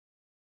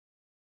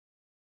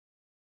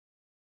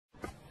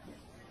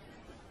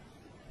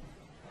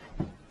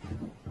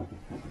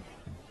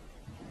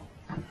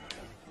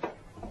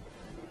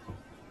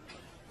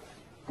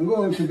I'm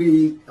going to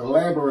be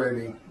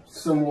elaborating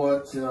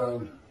somewhat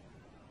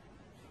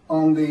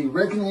on the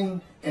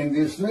reckoning and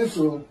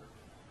dismissal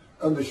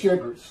of the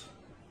shepherds,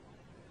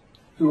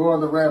 who are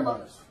the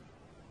rabbis.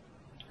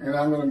 And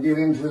I'm going to get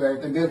into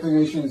that, the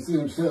definitions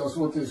themselves,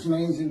 what this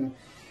means, and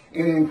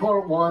in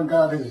part why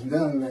God has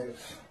done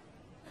this.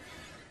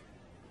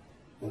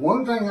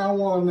 One thing I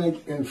want to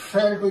make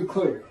emphatically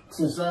clear,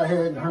 since I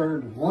hadn't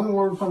heard one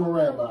word from a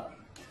rabbi,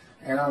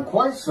 and I'm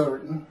quite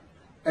certain,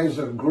 as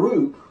a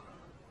group,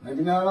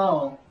 maybe not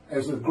all,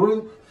 as a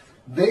group,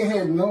 they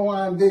had no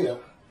idea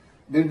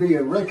there'd be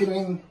a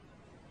reckoning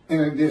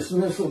and a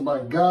dismissal by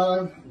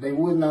God. They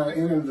would not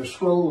enter the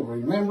scroll of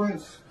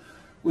remembrance,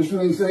 which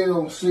means they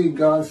don't see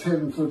God's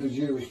heaven for the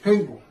Jewish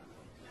people,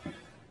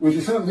 which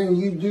is something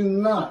you do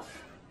not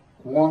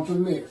want to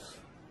miss.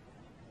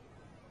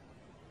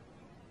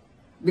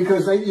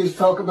 Because they just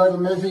talk about the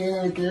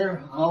Messianic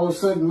era. All of a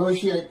sudden,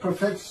 Moshiach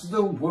perfects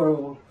the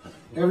world.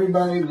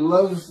 Everybody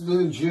loves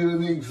the Jew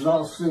and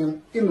exalts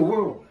him in the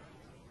world.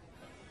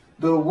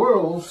 The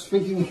world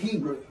speaking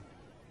Hebrew.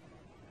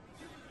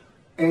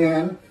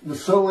 And the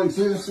sole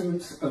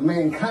existence of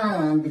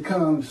mankind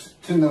becomes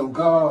to know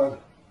God.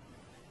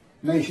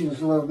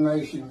 Nations love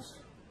nations.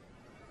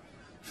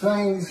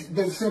 Things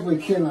that simply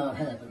cannot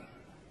happen.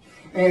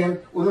 And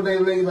what do they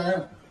leave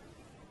out?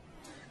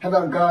 How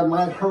about God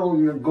might hurl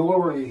your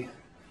glory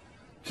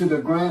to the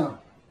ground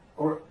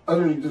or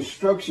utter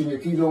destruction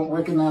if you don't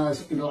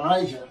recognize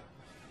Elijah?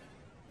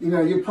 You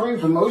know, you're praying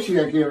for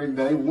Moshiach every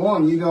day.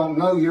 One, you don't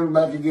know you're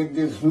about to get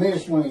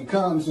dismissed when he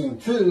comes.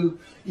 And two,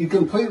 you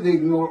completely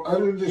ignore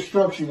utter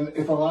destruction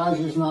if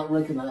Elijah is not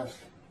recognized.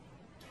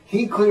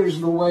 He clears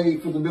the way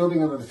for the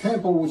building of the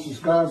temple, which is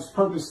God's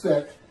purpose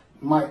that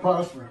might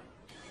prosper.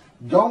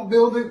 Don't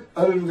build it,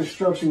 utter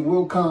destruction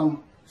will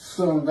come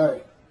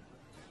someday.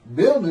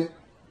 Build it,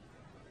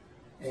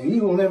 and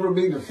you will never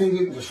be defeated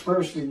and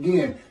dispersed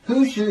again.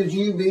 Who should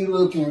you be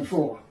looking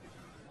for?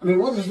 I mean,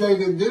 what does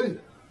David do?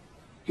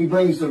 He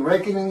brings the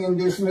reckoning and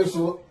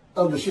dismissal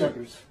of the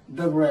shepherds,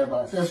 the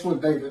rabbis. That's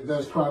what David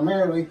does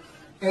primarily.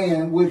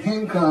 And with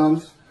him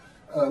comes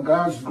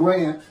God's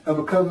grant of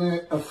a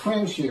covenant of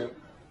friendship,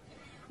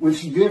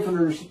 which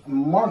differs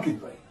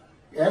markedly,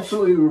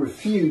 absolutely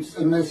refutes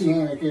a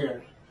messianic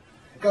era.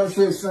 God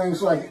says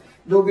things like,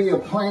 there'll be a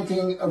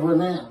planting of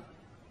renown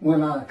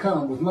when I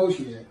come with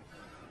Moshiach.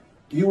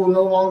 You will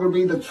no longer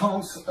be the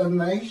taunts of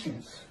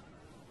nations.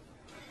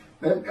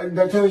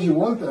 That tells you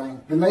one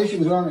thing. The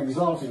nations aren't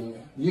exalting you.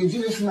 You're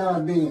just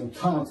not being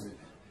taunted.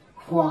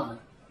 Why?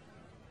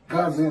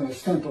 God's in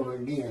his temple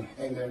again.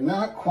 And they're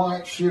not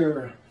quite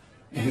sure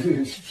if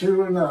it's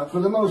true or not. For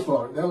the most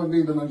part, that would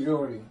be the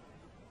majority.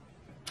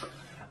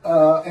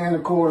 And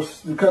of course,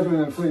 the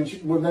covenant of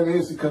friendship. Well, that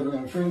is the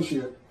covenant of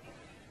friendship.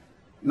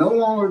 No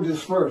longer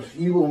dispersed.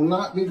 You will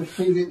not be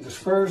defeated,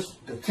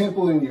 dispersed. The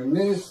temple in your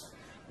midst.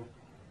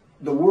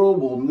 The world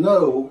will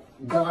know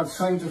God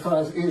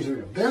sanctifies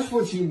Israel. That's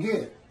what you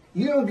get.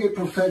 You don't get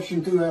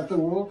perfection throughout the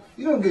world.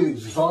 You don't get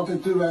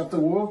exalted throughout the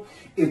world.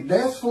 If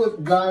that's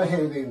what God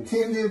had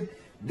intended,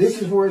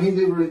 this is where he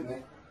did written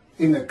it.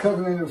 In the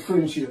covenant of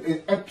friendship.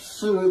 It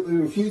absolutely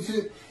refutes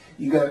it.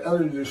 You got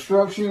utter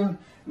destruction.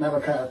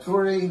 Malachi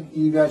 3.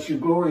 You got your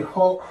glory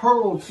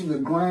hurled to the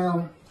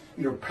ground.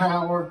 Your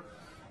power.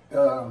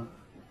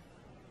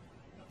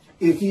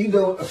 If you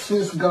don't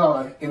assist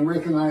God in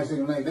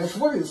recognizing me. That's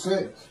what it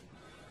says.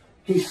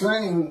 He's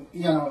saying,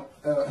 you know,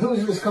 who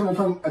is this coming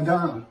from?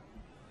 Adam,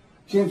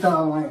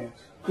 Gentile lands,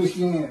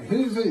 Christianity.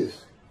 Who's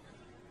this?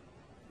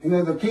 You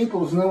know, the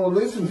peoples no one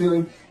listen to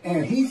him,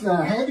 and he's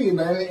not happy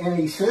about it, and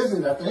he says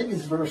it, I think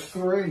it's verse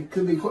 3,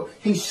 could be,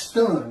 he's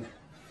stunned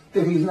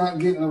that he's not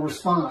getting a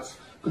response.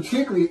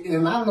 Particularly,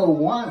 and I know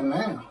why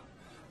now,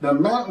 the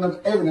mountain of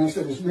evidence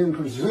that has been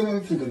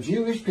presented to the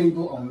Jewish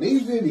people on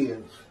these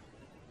videos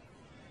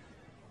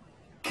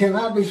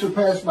cannot be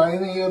surpassed by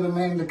any other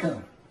man to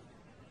come.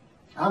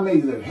 I'm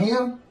either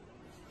him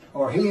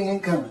or he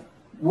ain't coming.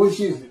 Which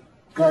is it?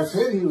 God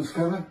said he was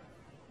coming.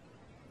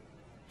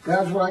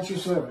 God's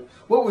righteous servant.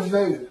 What was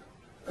David?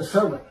 A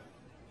servant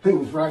who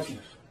was righteous.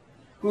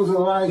 Who was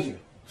Elijah?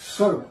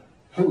 Servant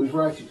who was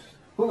righteous.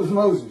 Who was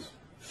Moses?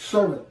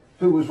 Servant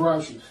who was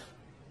righteous.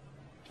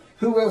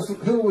 Who else?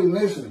 Who are we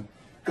missing?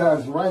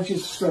 God's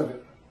righteous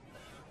servant.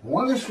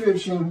 One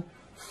description,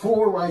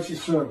 4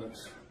 righteous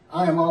servants.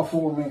 I am all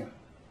 4 men.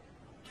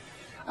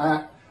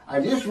 I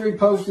just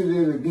reposted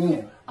it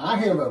again. I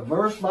have a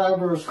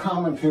verse-by-verse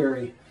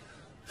commentary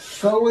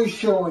solely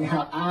showing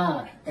how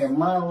I and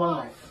my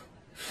life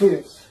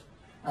fits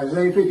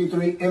Isaiah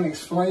 53 and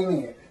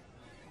explaining it.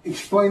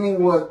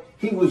 Explaining what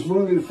he was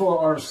wounded for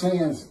our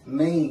sins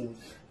means.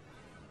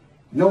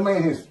 No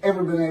man has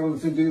ever been able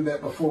to do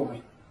that before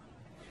me.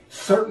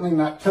 Certainly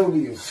not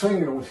Toby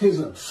Singer with his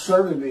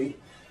absurdity,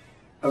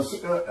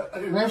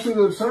 an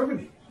absolute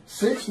absurdity.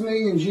 6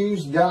 million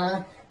Jews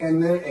die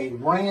and they're a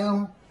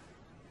ram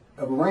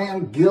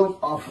guilt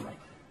offering.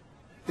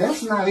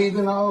 That's not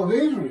even all of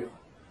Israel.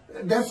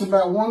 That's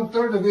about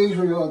 1/3 of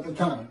Israel at the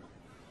time.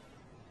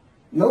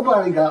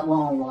 Nobody got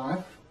long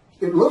life.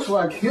 It looks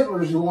like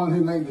Hitler's the one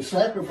who made the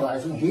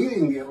sacrifice, and he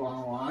didn't get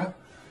long life.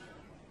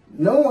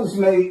 No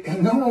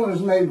one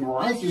is made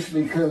righteous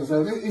because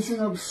of it. It's an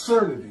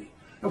absurdity.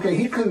 Okay,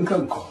 he couldn't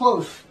come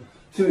close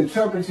to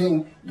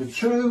interpreting the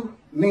true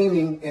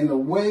meaning and the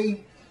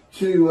way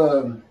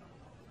to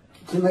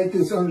make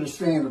this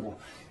understandable.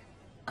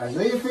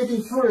 Isaiah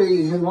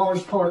 53 is in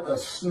large part a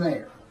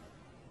snare.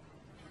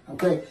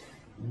 Okay,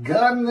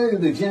 God knew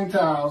the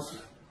Gentiles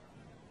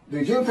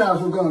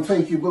were going to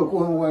take your book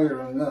one way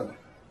or another.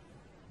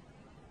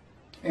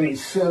 And he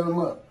set them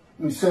up.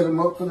 He set them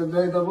up for the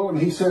day of the Lord.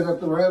 And he set up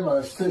the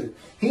rabbis too.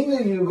 He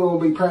knew you were going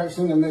to be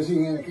practicing the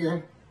Messianic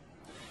era.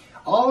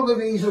 All of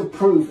these are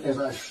proof, as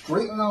I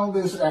straighten all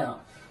this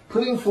out,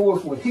 putting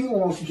forth what he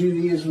wants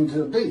Judaism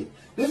to be.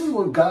 This is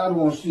what God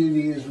wants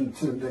Judaism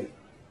to be.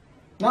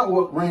 Not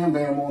what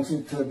Rambam wants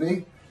it to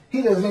be.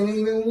 He doesn't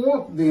even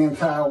want the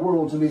entire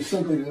world to be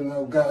simply to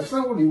know God. It's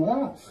not what he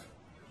wants.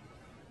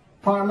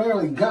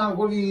 Primarily, God,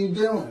 what are you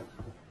doing?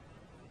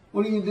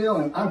 What are you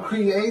doing? I'm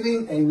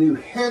creating a new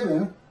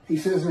heaven, he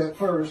says that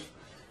first,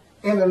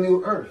 and a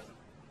new earth.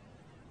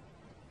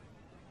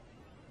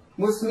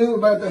 What's new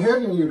about the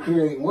heaven you're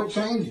creating? What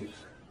changes?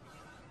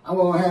 I'm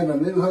going to have a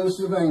new host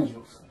of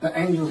angels, the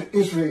angels of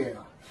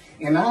Israel.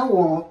 And I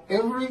want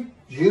every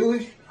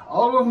Jewish,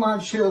 all of my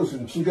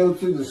children to go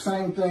through the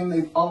same thing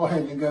they've all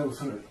had to go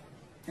through.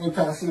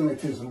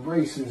 Anti-Semitism,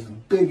 racism,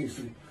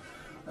 bigotry,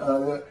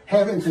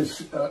 having to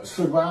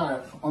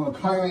survive on a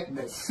planet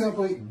that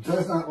simply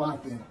does not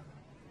like them.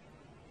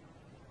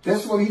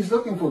 That's what he's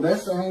looking for.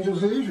 That's the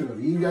angels of Israel.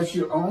 You got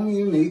your own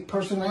unique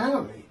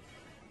personality.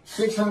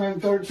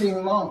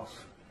 613 laws.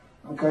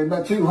 Okay,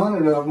 about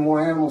 200 of them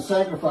were animal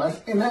sacrifice,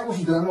 and that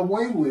was done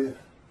away with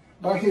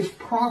by his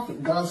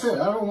prophet. God said,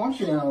 I don't want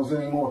your animals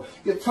anymore.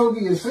 Yet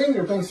Toby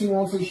Singer thinks he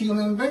wants a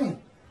human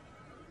being.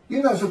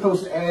 You're not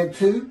supposed to add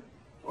to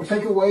or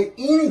take away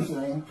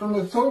anything from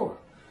the Torah.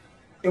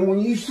 And when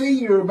you see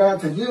you're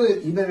about to do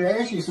it, you better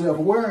ask yourself,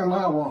 where am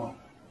I wrong?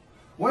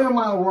 Where am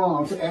I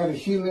wrong to add a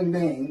human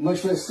being,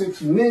 much less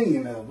 6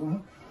 million of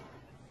them?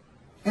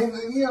 And,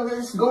 you know,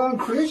 let's go on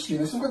Christian.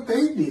 That's what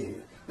they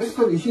did. Let's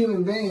put a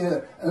human being,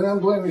 an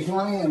unblemished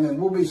lamb, and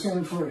we'll be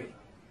sin free.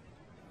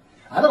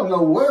 I don't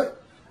know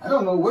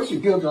what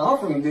your guilt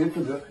offering did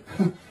for the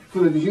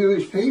for the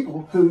Jewish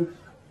people who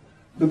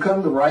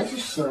become the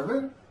righteous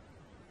servant.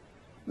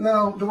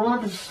 No, the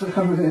righteous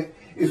servant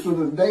is for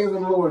the day of the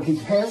Lord. He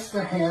has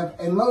to have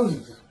a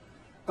Moses,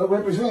 a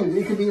representative.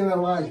 It could be an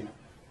Elijah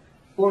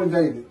or a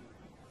David.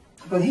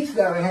 But he's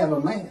got to have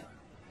a man.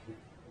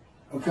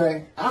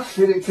 Okay? I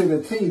fit it to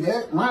the T.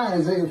 My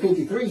Isaiah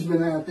 53 has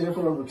been out there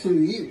for over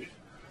 2 years.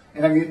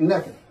 And I get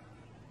nothing.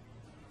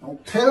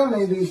 Don't tell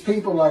me these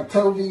people like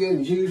Tovia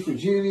and Jews for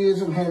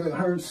Judaism haven't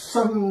heard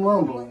some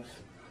rumblings.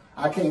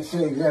 I can't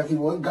say exactly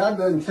what. God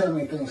doesn't tell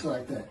me things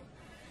like that.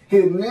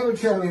 He'd never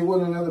tell me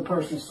what another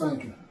person's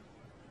thinking.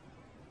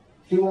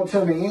 He won't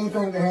tell me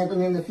anything to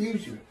happen in the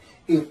future.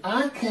 If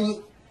I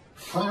can't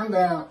find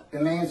out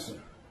an answer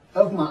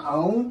of my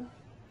own,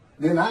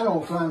 then I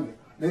don't find it.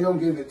 They don't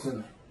give it to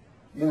me.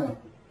 You know.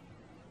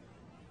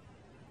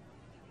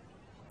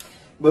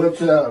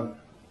 But,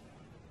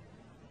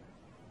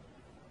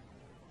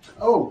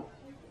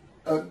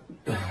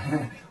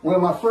 one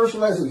of my first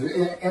lessons,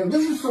 and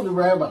this is for the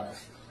rabbis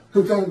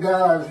who think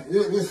God,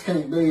 this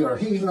can't be, or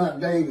he's not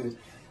David.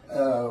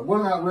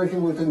 We're not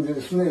reckoning with him to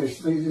dismiss.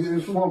 They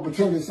just want to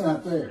pretend it's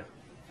not there.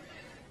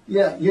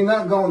 Yeah, you're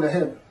not going to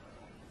heaven.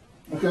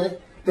 Okay?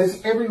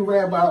 That's every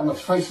rabbi on the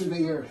face of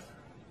the earth.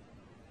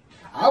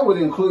 I would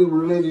include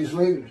religious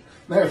leaders.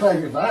 Matter of fact,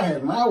 if I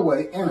had my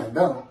way, and I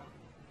don't,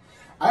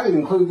 I'd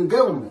include the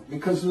government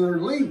because they're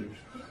leaders.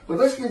 But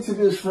let's get to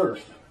this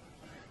first.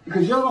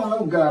 Because y'all don't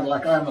know God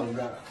like I know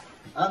God.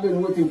 I've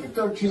been with him for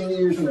 13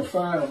 years in the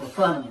fire of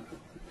refinement,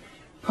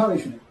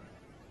 punishment,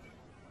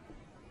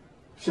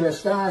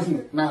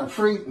 chastisement,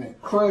 maltreatment,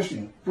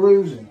 crushing,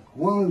 bruising,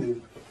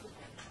 wounded.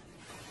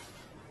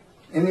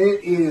 And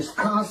it is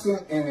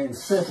constant and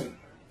incessant.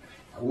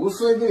 I will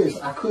say this,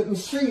 I couldn't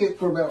see it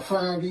for about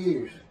 5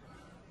 years,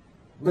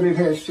 but it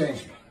has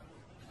changed me.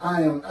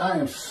 I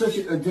am such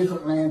a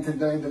different man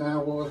today than I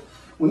was.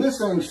 When this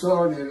thing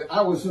started,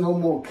 I was no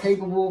more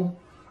capable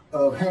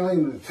of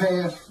handling the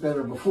tasks that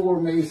are before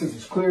me, since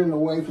it's clearing the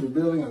way for the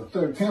building of the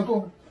third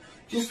temple.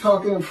 Just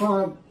talking in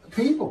front of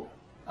people.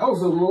 I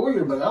was a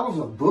lawyer, but I was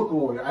a book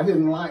lawyer. I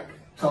didn't like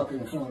talking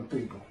in front of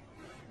people.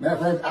 Matter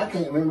of fact, I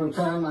can't remember a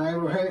time I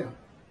ever had.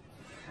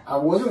 I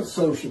wasn't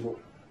sociable.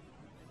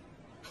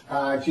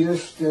 I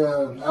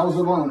was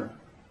a loner.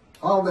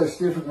 All that's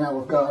different now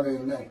with God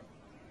in me.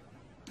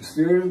 The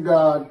Spirit of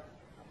God,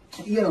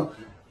 you know,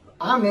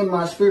 I'm in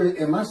my spirit,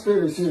 and my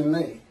spirit's in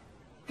me.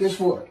 Guess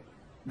what?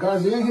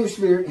 God's in his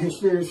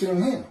spirit's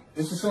in him.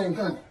 It's the same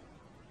thing.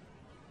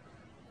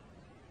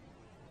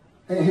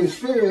 And his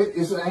spirit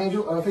is an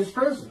angel of his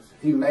presence.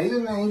 He made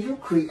an angel,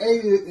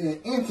 created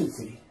an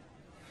entity,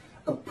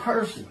 a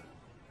person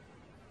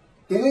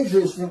in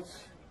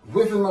existence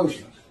with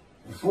emotions.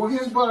 And for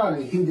his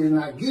body, he did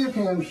not give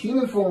him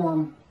human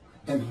form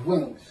and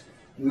wings.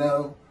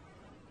 No,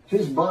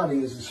 His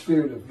body is the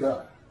Spirit of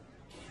God.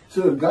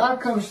 So if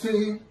God comes to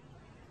you,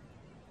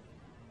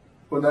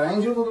 or the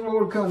angel of the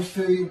Lord comes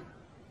to you,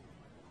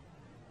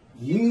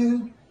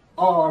 you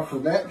are, for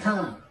that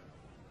time,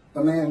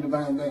 a man of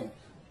divine beings.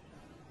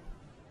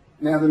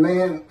 Now, the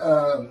man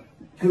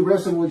who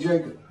wrestled with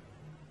Jacob,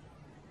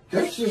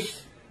 that's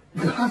just,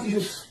 God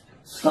just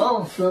saw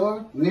a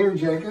fellow near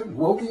Jacob,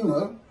 woke him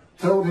up,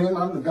 told him,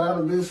 I'm the God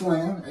of this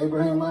land,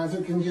 Abraham,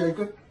 Isaac, and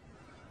Jacob.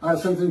 I have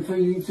something for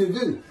you to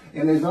do.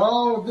 And it's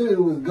all to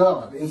do with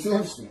God. It's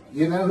instant.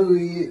 You know who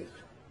he is.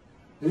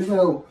 There's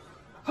no,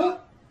 huh?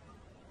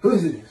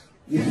 Who's this?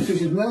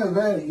 There's none of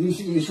that. You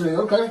say,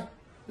 okay,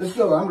 let's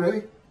go. I'm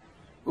ready.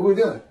 What we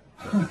doing?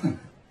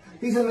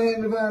 He's a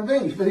man of divine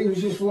beings, but he was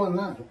just one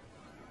night.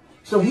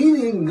 So he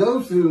didn't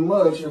go through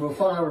much of a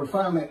fire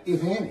refinement,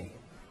 if any.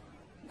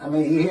 I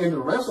mean, he had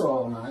to wrestle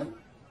all night.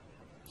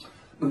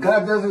 But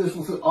God does this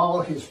with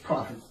all his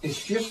prophets.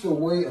 It's just a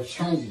way of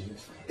changing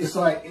this. It's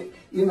like,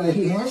 you know,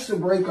 he has to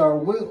break our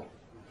will.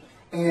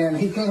 And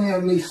he can't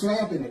have me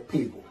snapping at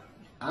people.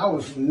 I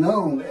was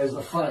known as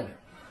a fighter.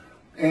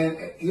 And,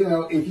 you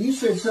know, if you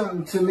said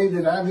something to me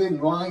that I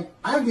didn't like,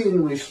 I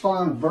didn't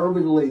respond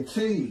verbally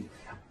to you.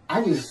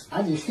 I just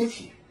hit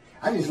you.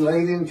 I just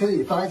laid into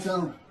you. Fight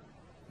on.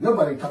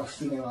 Nobody talks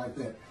to me like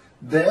that.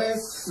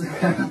 That's the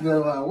kind of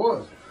girl I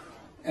was.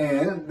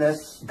 And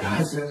that's,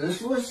 God said,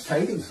 this was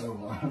taking so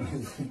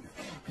long.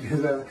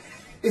 Because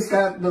it's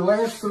got, the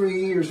last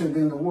 3 years have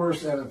been the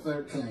worst out of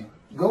 13.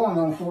 Going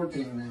on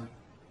 14 now.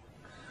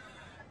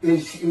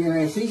 It's, you know,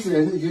 as he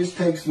says, it just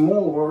takes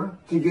more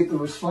to get the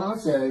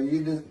response out of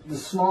you, the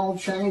small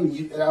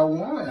change that I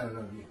want out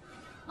of you.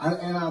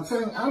 And I'll tell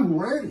you, I'm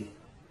ready.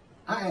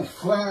 I am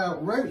flat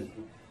out ready.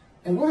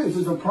 And what if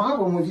there's a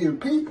problem with your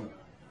people?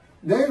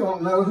 They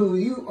don't know who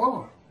you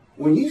are.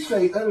 When you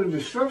say utter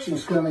destruction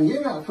is coming,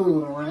 you're not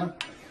fooling around.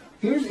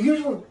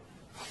 Here's what,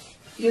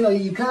 you know,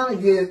 you kind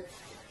of get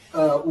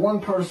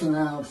one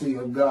personality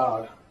of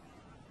God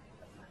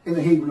in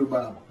the Hebrew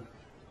Bible.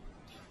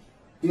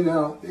 You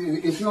know,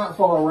 it's not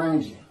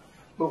far-ranging.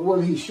 But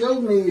what he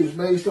showed me is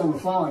based on the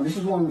following. This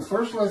is one of the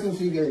first lessons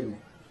he gave me.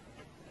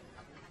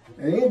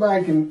 And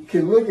anybody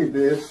can look at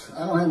this.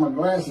 I don't have my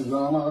glasses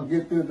on. I'll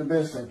get through it the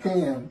best I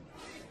can.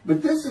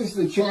 But this is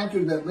the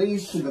chapter that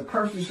leads to the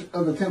purchase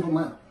of the Temple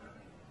Mount.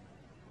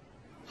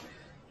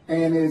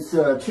 And it's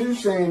 2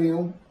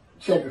 Samuel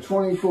chapter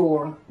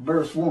 24,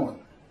 verse 1.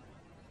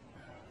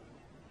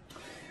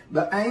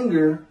 The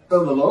anger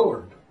of the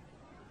Lord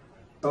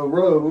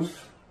arose.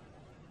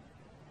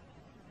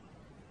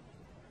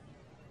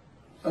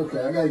 Okay,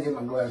 I gotta get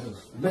my glasses.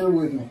 Bear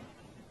with me.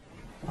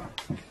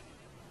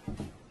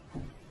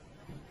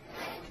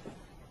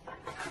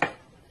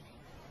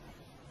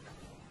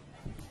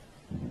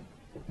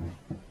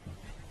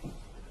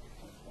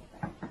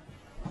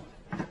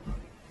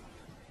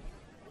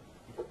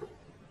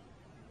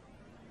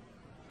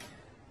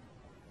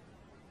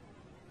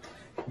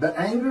 The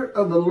anger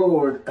of the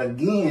Lord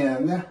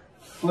again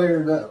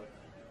flared up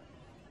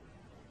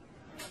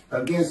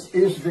against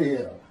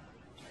Israel.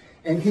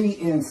 And he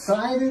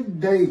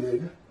incited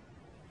David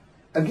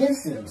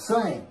against him,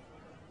 saying,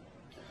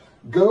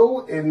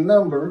 go and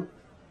number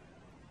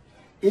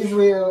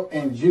Israel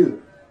and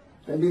Judah.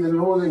 That'd be the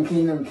northern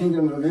kingdom,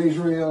 kingdom of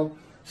Israel,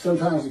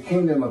 sometimes the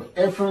kingdom of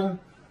Ephraim,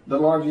 the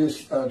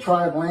largest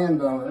tribe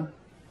landowner,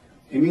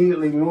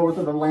 immediately north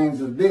of the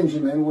lands of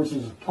Benjamin, which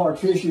is a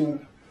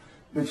partition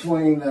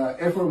between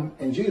Ephraim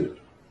and Judah.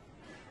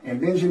 And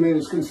Benjamin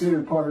is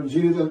considered part of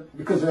Judah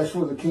because that's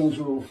where the kings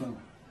rule from.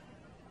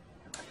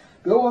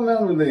 Go and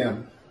number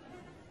them.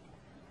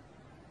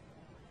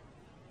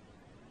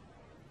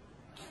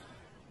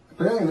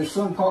 Apparently there's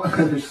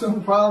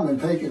some problem in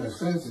taking the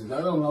census. I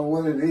don't know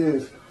what it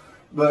is,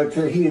 but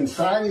he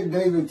incited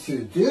David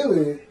to do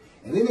it,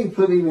 and then he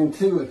put him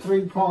into a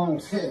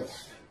 3-pronged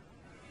test.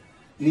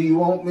 Do you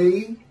want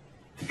me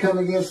to come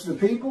against the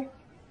people?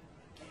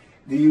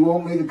 Do you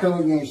want me to come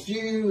against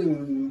you?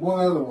 And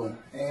one other one.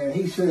 And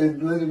he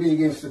said, let it be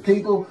against the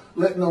people.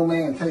 Let no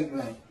man take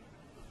me.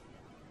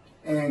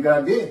 And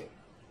God did.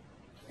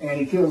 And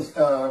he kills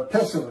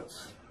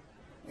pestilence.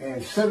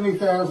 And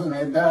 70,000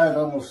 had died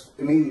almost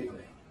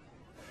immediately.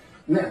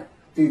 Now,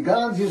 did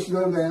God just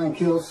go down and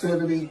kill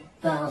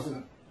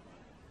 70,000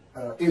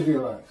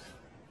 Israelites?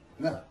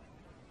 No.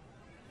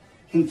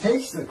 He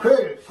takes the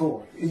credit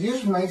for it. It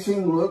just makes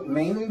him look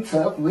mean and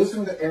tough.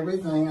 Listen to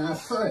everything I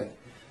say.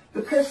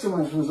 The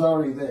pestilence was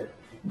already there.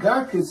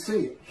 God could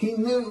see it. He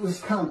knew it was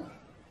coming.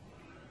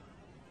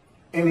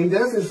 And he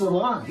does this a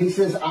lot. He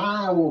says,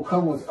 I will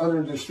come with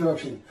utter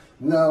destruction.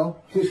 No,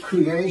 his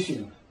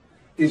creation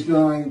is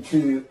going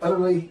to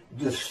utterly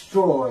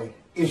destroy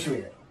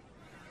Israel.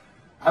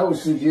 I would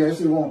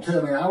suggest, it won't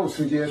tell me, I would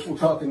suggest we're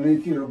talking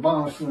nuclear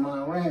bombs from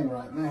Iran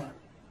right now.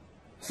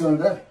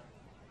 Sunday.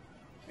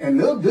 And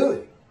they'll do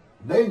it.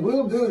 They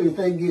will do it if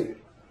they get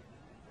it.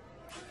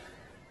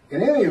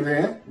 In any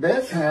event,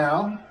 that's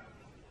how.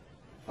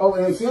 Oh,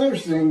 and it's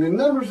interesting. The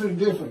numbers are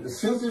different. The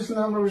census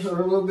numbers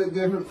are a little bit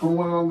different from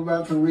what I'm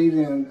about to read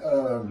in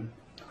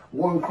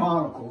 1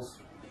 Chronicles.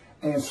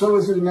 and so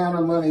is the amount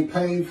of money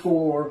paid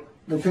for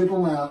the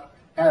Temple Mount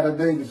out of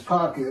David's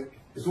pocket,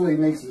 is what he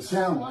makes it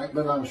sound like,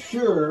 but I'm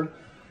sure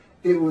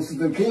it was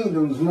the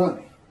kingdom's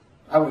money.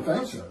 I would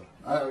think so.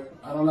 I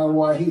don't know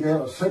why he'd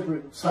have a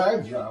separate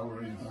side job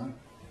or anything.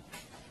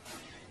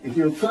 If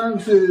you'll turn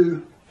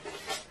to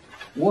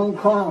 1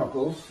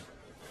 Chronicles,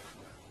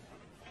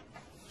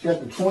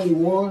 chapter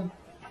 21,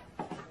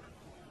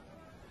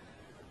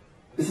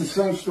 it's the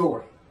same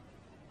story.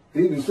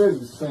 It even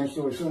says it's the same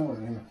story somewhere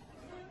in here.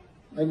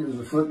 Maybe there's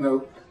a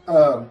footnote.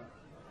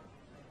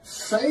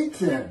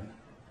 Satan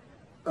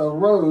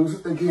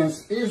arose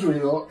against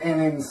Israel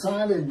and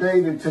incited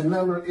David to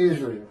number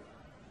Israel.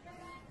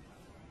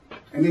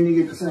 And then you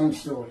get the same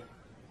story.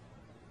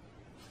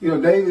 You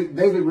know,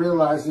 David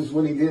realizes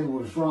what he did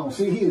was wrong.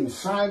 See, he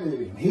incited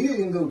him. He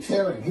didn't go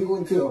tell him. He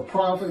went to a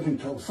prophet who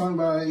told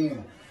somebody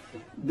and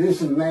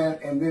this and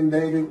that. And then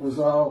David was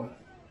all,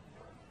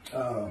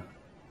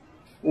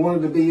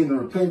 wanted to be in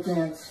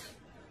repentance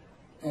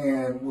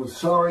and was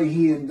sorry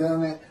he had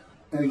done it.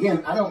 And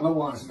again, I don't know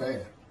why it's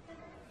bad.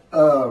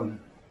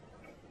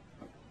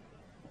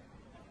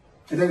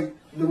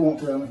 They won't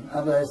tell me.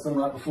 I've asked them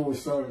right before we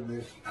started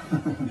this.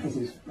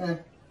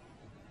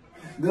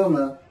 They'll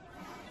know.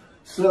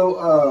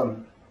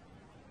 So,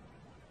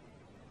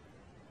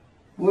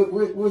 what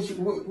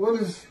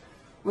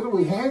do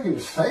we have here?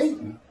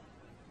 Satan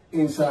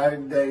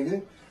incited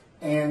David,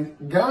 and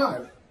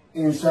God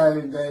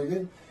incited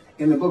David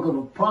in the book of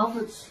the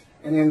prophets,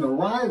 and in the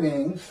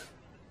writings,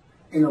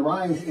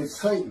 it's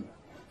Satan.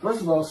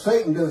 First of all,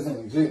 Satan doesn't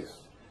exist.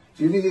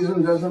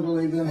 Judaism doesn't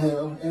believe in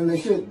hell, and they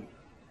shouldn't.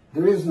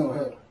 There is no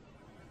hell.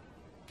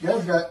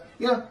 God's got,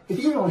 you know,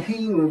 if you don't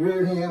heed and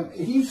revere him,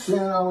 if you sin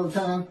all the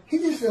time, he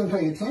just doesn't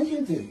pay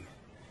attention to you.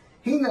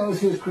 He knows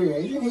his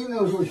creation. He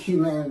knows what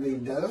humanity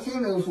does. He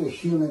knows what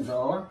humans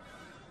are.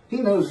 He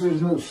knows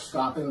there's no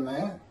stopping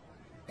that.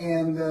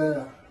 And,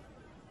 I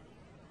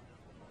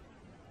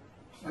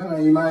don't know,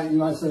 you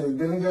might say,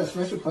 didn't he got a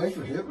special place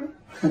for Hitler?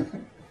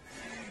 And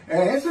the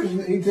answer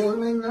is, he tells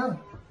me no.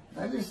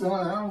 I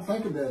don't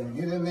think about him.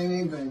 He doesn't mean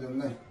anything to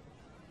me.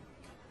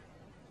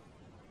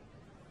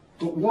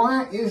 But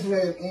why is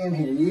that in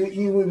here?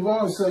 You would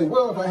want to say,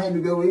 well, if I had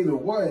to go either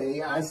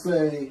way, I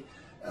say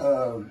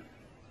 1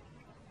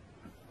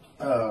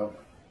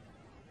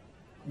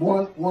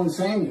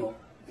 Samuel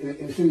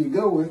is who you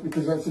go with,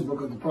 because that's the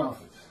book of the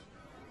prophets.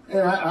 And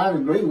I'd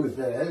agree with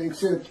that,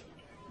 except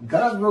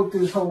God wrote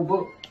this whole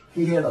book.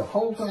 He had a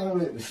whole thing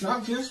written. It's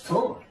not just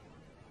Torah.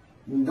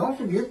 Don't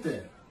forget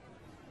that.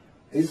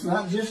 It's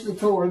not just the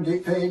Torah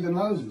dictated to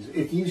Moses.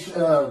 If you,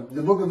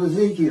 the book of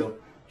Ezekiel,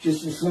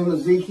 just assume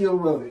Ezekiel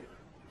wrote it.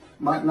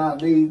 Might not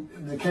be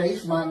the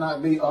case, might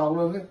not be all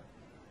of it,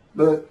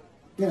 but,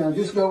 you know,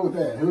 just go with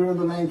that. Whoever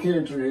the main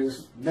character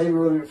is, they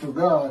wrote it for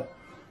God,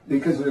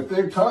 because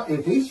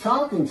if he's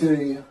talking to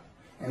you,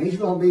 and he's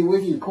going to be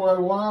with you quite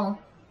a while,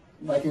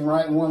 like in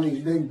writing one of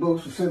these big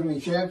books of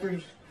 70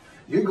 chapters,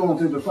 you're going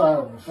through the fire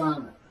of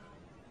refinement.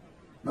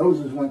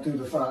 Moses went through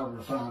the fire of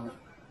refinement.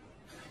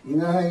 You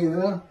know how you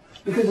know?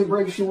 Because it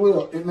breaks your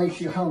will. It makes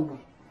you humble.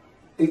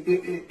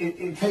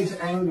 It takes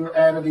anger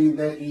out of you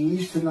that you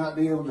used to not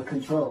be able to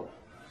control.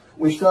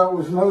 We start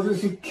with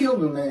Moses. He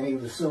killed a man. He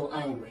was so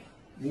angry.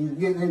 He was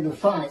getting into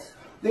fights.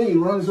 Then he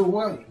runs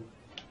away.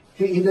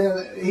 He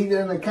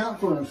doesn't account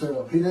for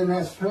himself. He doesn't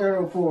ask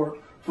Pharaoh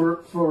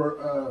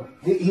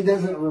he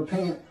doesn't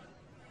repent.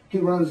 He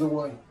runs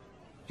away.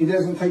 He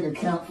doesn't take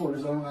account for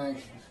his own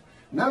actions.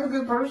 Not a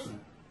good person.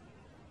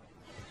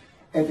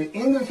 At the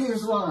end of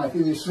his life,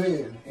 it is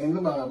said in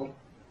the Bible,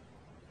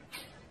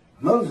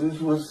 Moses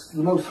was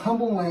the most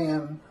humble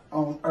man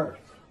on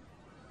earth.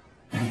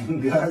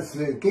 And God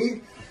said,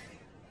 Keith,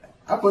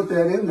 I put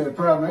that in there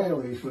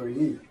primarily for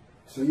you.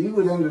 So you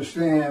would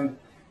understand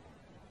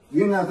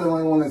you're not the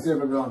only one that's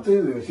ever gone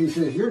through this. He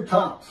says, you're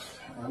tops.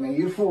 I mean,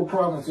 you're 4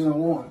 prophets in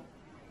one.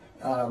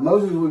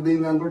 Moses would be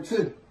number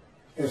 2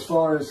 as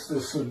far as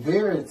the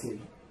severity.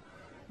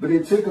 But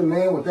it took a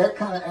man with that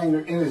kind of anger.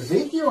 And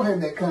Ezekiel had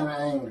that kind of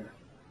anger.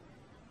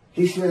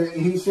 He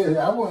said,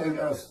 I wanted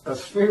a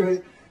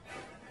spirit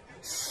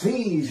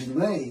seized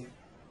me,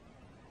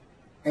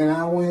 and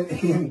I went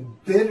in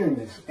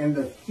bitterness and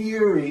the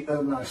fury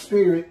of my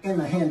spirit in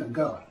the hand of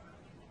God.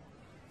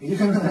 He's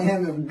in the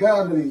hand of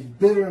God, but he's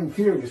bitter and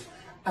furious.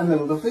 I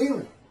know the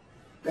feeling.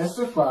 That's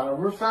the fire of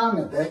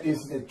refinement. That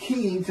is the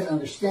key to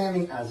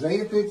understanding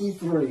Isaiah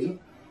 53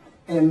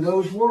 and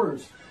those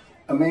words.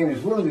 A man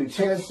is willing to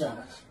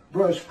chastise,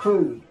 brush,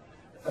 crude,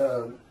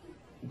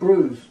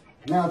 bruise,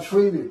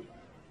 maltreated,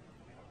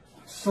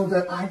 so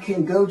that I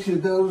can go to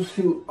those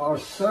who are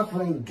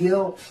suffering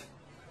guilt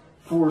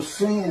for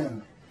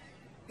sin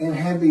and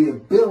have the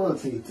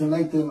ability to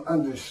make them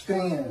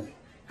understand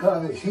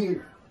God is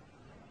here.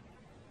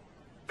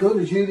 Go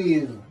to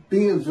Judaism.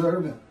 Be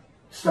observant.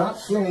 Stop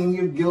sinning.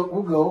 Your guilt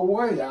will go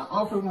away. I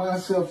offered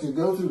myself to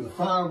go through the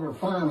fire of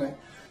refinement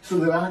so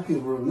that I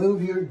could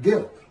remove your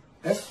guilt.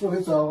 That's what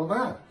it's all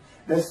about.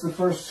 That's the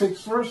first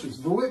 6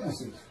 verses, the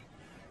witnesses.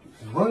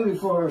 Wounded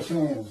for our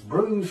sins,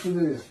 bruised for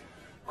this,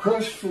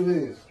 crushed for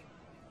this.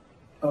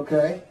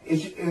 Okay?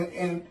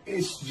 And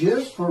it's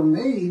just for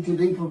me to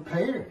be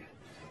prepared.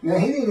 Now,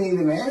 he didn't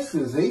even ask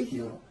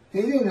Ezekiel.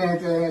 He didn't have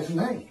to ask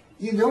me.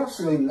 You don't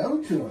say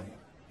no to him.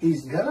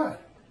 He's God.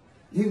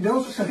 You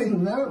don't say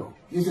no.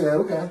 You say,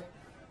 okay.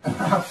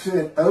 I've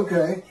said,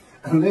 okay,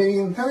 a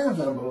million times,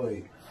 I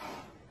believe.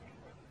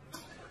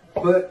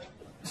 But,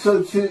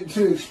 so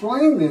to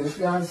explain this,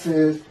 God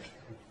says,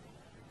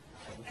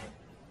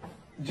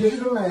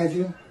 just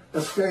imagine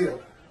a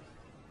scale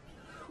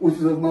with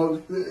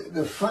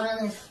the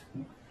finest,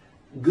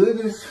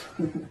 goodest,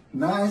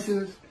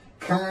 nicest,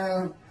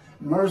 kind,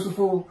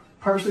 merciful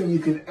person you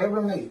could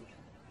ever meet.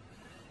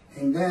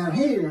 And down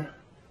here,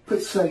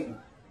 put Satan,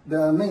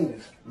 the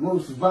meanest,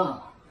 most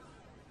vile,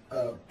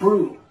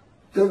 brutal,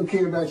 doesn't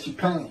care about your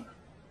pain.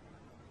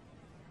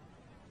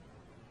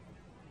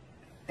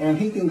 And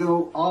he can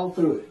go all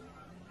through it.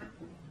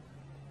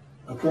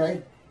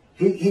 Okay?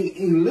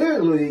 He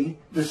literally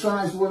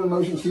decides what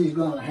emotions he's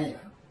going to have.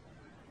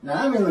 Now,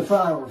 I'm in the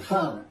fire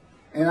refinement,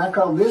 and I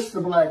call this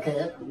the black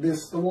hat,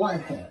 this the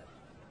white hat.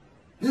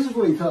 This is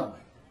what he taught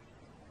me.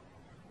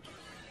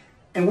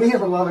 And we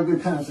have a lot of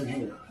good times in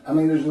here. I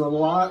mean, there's a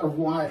lot of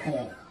white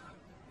hat,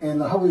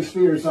 and the Holy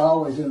Spirit's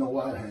always in the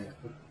white hat.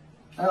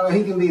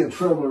 He can be a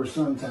troubler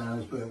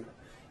sometimes, but,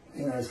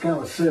 you know, it's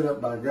kind of set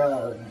up by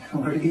God,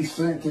 where he's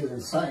sent to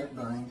incite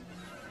things.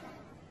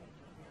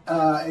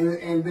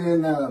 And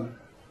then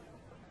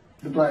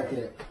the black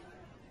hat.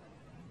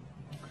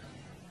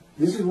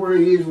 This is where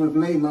he is with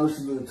me most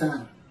of the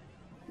time.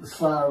 This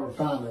fire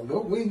refinement.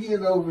 But we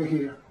get over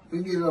here.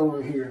 We get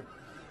over here.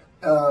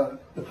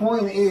 The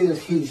point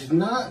is, he's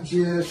not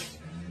just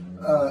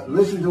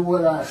listen to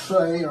what I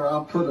say, or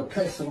I'll put a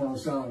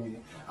pestilence on you.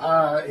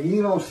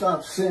 You don't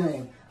stop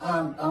sinning,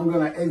 I'm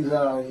going to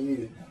exile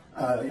you.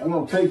 I'm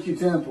going to take your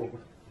temple.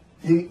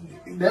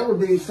 That would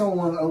be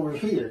someone over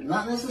here.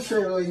 Not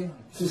necessarily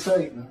to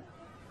Satan,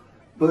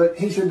 but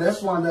he said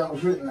that's why that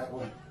was written that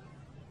way.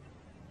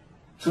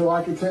 So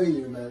I can tell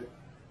you about it.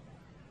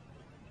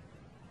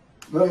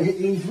 But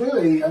he's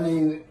really, I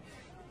mean,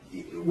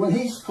 when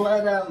he's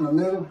flat out in the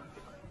middle,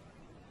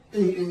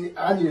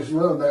 I just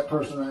love that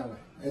personality.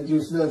 It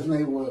just does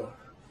me well.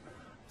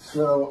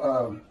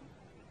 So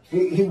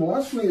he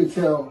wants me to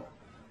tell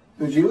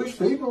the Jewish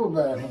people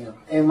about him.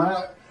 And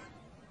my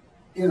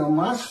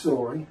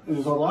story,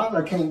 there's a lot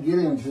I can't get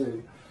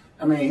into.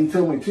 I mean, he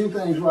told me two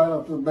things right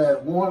off the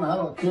bat. One, I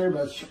don't care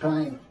about your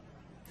pain.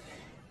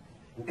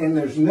 And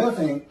there's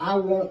nothing I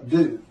won't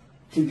do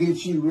to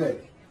get you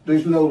ready.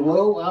 There's no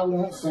low I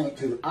won't sink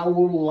to. I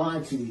will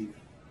lie to you.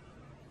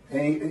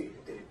 And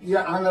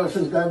yeah, I know it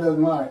says God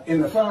doesn't lie.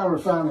 In the fire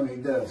refinement, he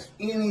does.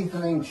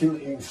 Anything to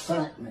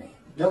incite me.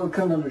 That would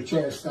come under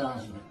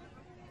chastisement.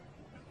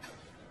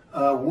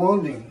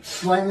 Wounding,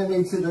 slamming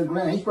me to the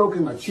ground. He's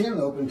broken my chin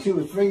open 2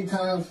 or 3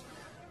 times.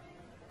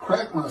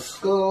 Cracked my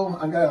skull.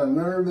 I got a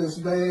nerve that's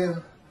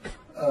bad.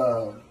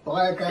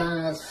 Black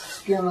eyes,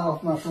 skin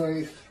off my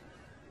face.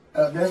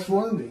 That's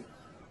wounding.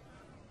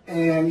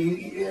 And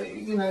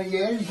you ask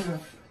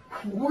yourself,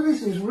 what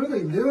is this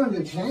really doing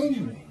to change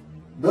me?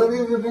 But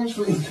it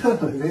eventually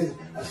does.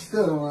 I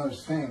still don't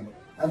understand it.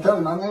 I told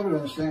him I never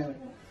understand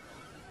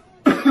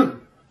it.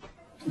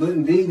 But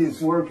indeed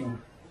it's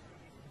working.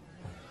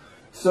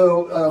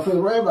 So for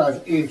the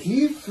rabbis, if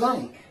you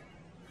think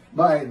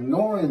by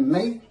ignoring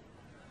me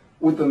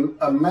with the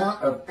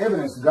amount of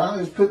evidence God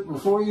has put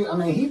before you, I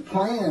mean, he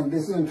planned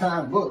this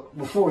entire book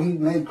before he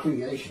made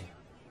creation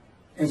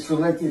and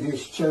selected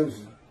his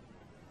chosen.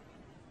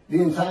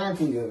 The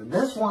entirety of it.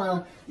 That's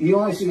why you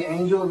only see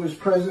angel of his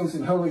presence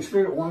and Holy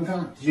Spirit one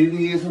time.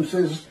 Judaism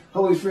says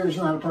Holy Spirit's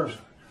not a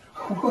person.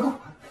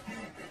 Well,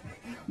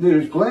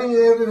 there's plenty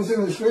of evidence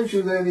in the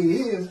scripture that he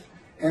is,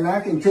 and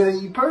I can tell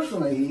you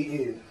personally he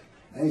is.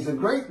 And he's a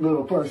great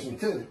little person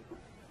too.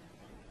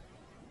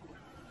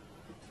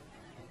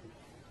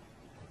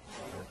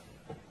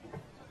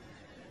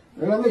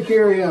 But let me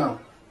carry on.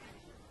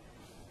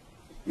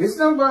 It's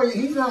nobody,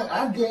 he's not,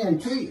 I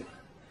guarantee you.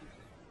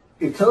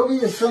 If Toby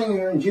is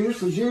Singer and Jews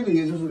for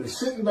Judaism was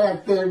sitting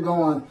back there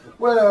going,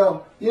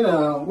 well,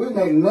 we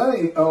make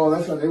money. Oh,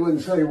 that's what they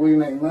wouldn't say. We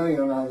make money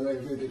on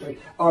Isaiah 53.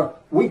 Or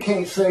we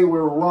can't say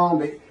we're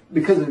wrong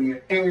because of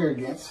your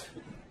arrogance.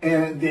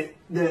 And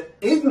the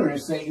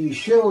ignorance that you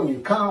show in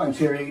your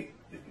commentary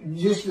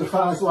just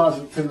defies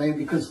logic to me,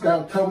 because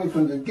God told me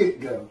from the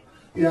get-go.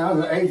 I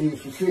was an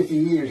atheist for 50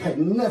 years, had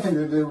nothing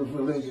to do with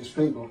religious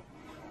people.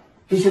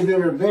 He said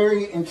they're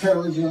very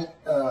intelligent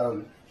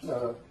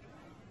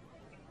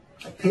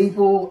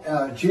people.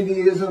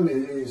 Judaism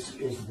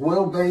is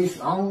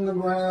well-based, on the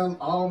ground,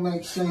 all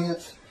makes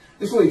sense.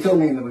 This is what he told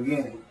me in the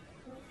beginning.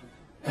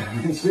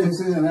 Since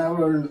then, I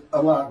learned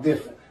a lot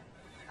different.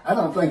 I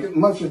don't think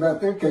much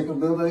about their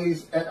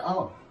capabilities at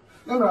all.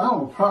 Remember,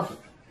 I'm a prophet.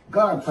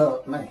 God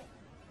taught me.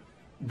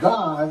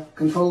 God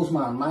controls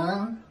my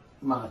mind,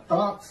 my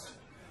thoughts,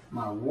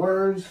 my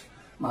words,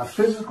 my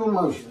physical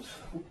motions,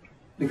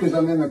 because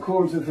I'm in the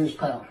cords of his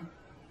power.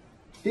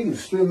 He can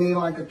spin me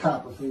like a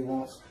top if he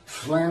wants,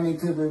 slam me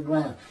to the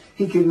ground.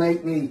 He can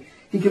make me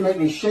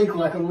shake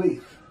like a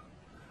leaf.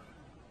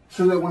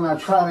 so that when I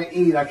try to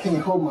eat, I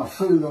can't hold my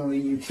food on the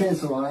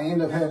utensil, and I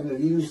end up having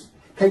to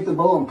take the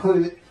bowl and put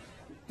it,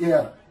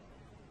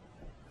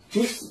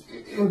 just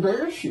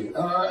embarrass you.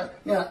 I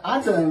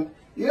think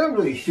you're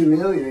really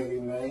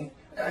humiliating me.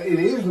 It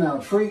is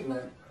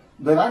maltreatment,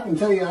 but I can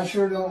tell you, I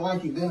sure don't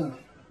like you doing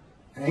it.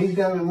 And he's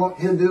done it.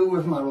 He'll do it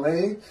with my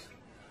legs,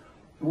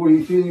 where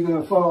you feel you're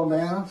going to fall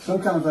down.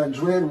 Sometimes I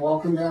dread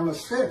walking down the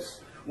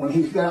steps when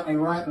he's got me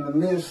right in the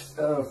midst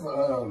of.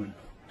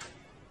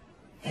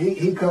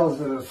 He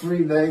calls it a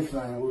 3-day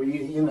thing, where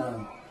you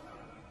know,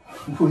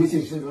 which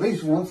is at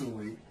least once a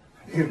week,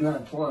 if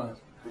not twice.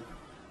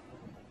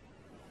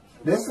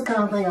 That's the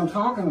kind of thing I'm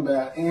talking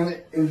about,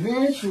 and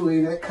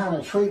eventually that kind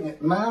of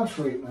treatment,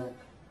 maltreatment,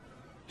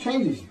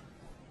 changes you.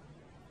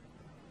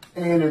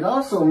 And it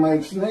also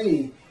makes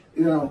me,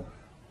 you know,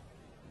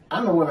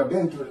 I know what I've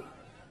been through.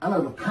 I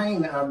know the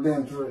pain I've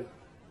been through.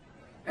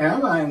 And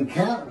I'm not even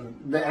counting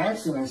the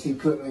accidents he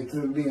put me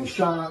through, being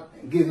shot,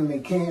 giving me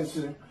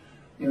cancer,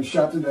 you know,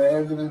 shot to the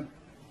abdomen.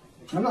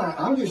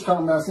 I'm just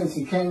talking about since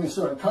he came and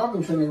started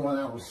talking to me when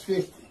I was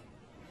 50.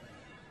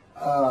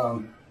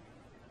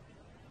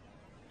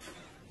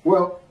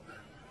 Well,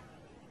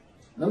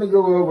 let me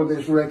go over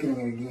this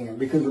reckoning again,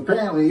 because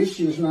apparently it's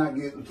just not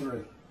getting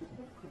through.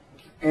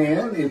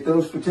 And if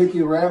those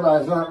particular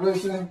rabbis aren't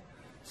listening,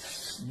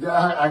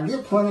 I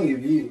get plenty of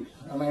views.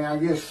 I mean, I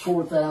guess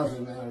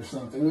 4,000 now or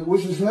something,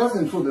 which is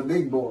nothing for the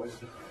big boys.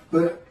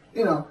 But,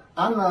 you know,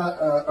 I'm not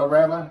a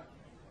rabbi.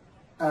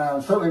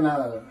 Certainly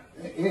not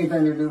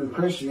anything to do with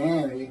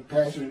Christianity,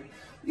 pastor.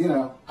 You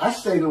know, I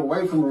stayed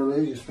away from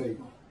religious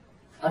people.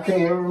 I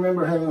can't ever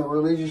remember having a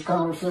religious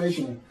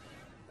conversation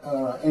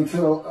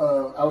until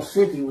I was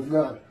 50 with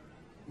God,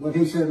 when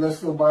he said, let's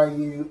go buy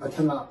you a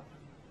Tanakh.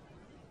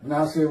 And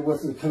I said,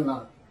 what's a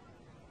Tanakh?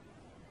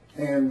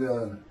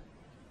 And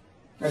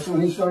that's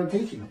when he started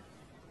teaching me.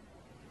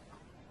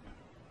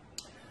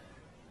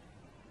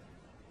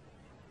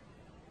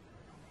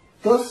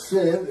 Thus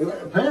said,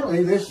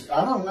 apparently this,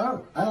 I don't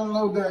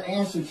know the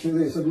answer to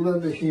this. I'd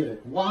love to hear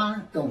it.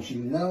 Why don't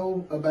you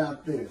know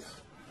about this?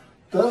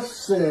 Thus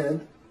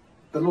said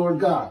the Lord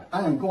God,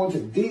 I am going to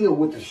deal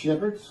with the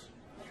shepherds.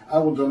 I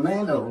will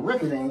demand a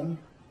reckoning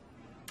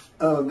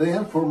of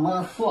them for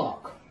my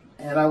flock,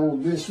 and I will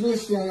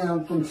dismiss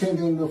them from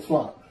tending the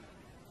flock.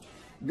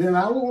 Then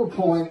I will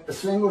appoint a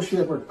single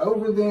shepherd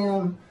over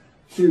them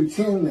to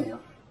tend them.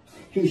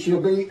 He shall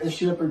be a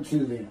shepherd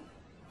to them.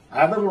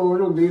 I, the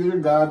Lord, will be their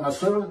God. My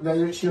servant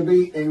David shall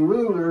be a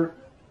ruler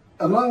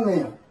among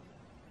them.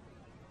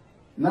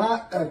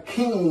 Not a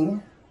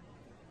king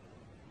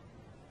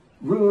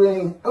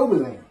ruling over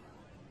them,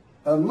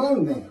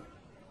 among them.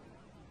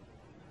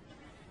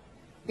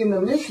 In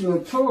the Mishnah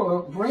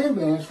Torah,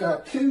 Rambam's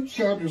got 2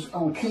 chapters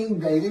on King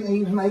David, and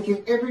he's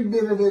making every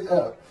bit of it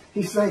up.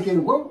 He's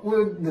thinking, what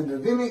would the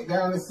Davidic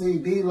dynasty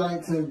be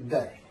like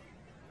today?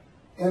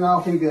 And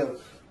off he goes.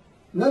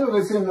 None of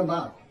it's in the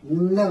Bible.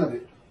 None of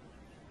it.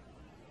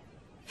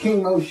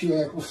 King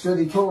Moshiach will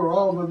study Torah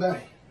all the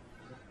day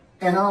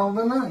and all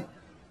the night.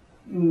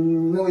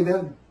 No, he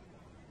doesn't.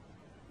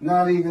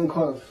 Not even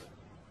close.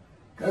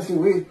 I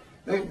see,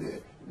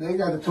 they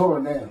got the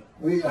Torah down.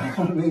 I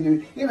don't need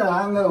to, you know,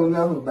 I know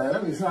enough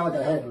about it. It's not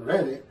like I haven't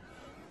read it,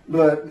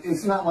 but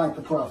it's not like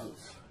the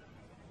prophets,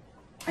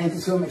 and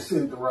to some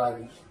extent the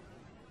writings.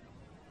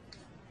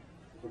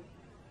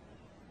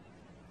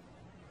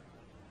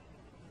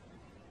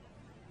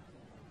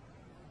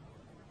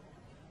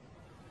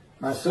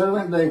 My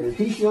servant David,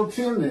 he shall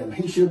tend them.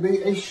 He shall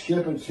be a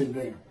shepherd to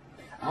them.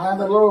 I,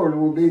 the Lord,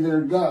 will be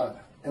their God,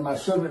 and my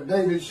servant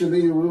David shall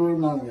be a ruler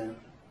among them.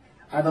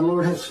 I, the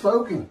Lord, have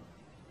spoken,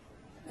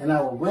 and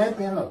I will grant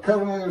them a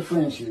covenant of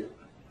friendship.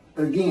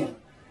 Again,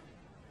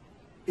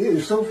 it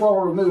is so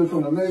far removed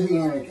from the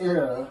Messianic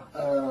era.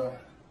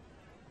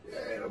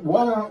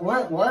 Why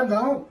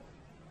don't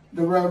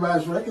the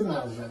rabbis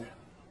recognize that?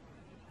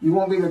 You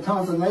won't be the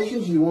tongues of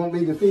nations. You won't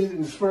be defeated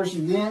and dispersed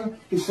again.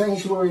 His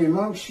sanctuary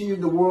amongst you,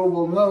 the world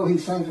will know. He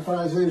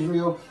sanctifies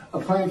Israel, a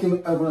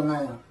planting of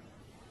renown.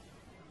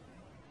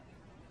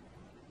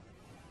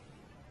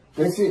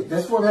 That's it.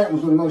 That's what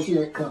happens when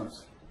Moshiach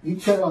comes. You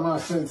tell him I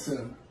said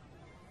so.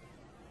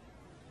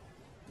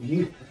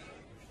 If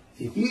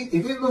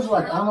it looks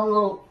like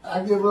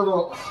I get a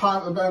little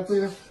hot about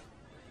this,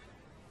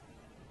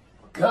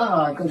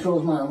 God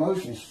controls my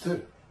emotions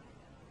too.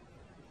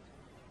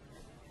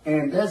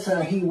 And that's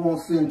how he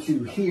wants them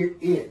to hear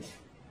it.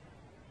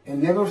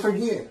 And never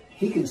forget,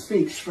 he can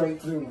speak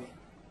straight through me.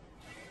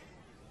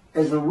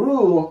 As a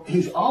rule,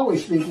 he's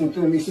always speaking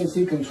through me since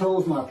he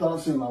controls my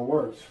thoughts and my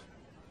words.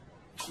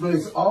 But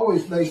it's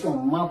always based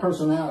on my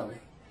personality.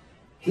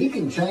 He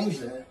can change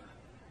that.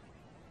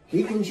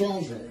 He can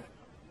change that.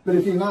 But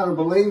if you're not a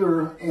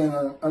believer in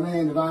a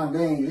man divine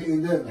being,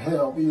 it doesn't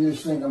help. You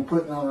just think I'm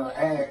putting on an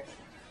act.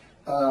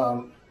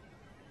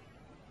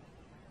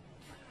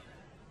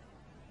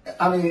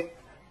 I mean,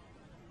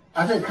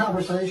 I've had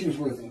conversations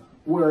with him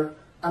where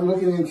I'm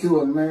looking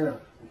into a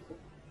mirror,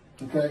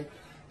 okay?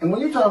 And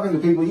when you're talking to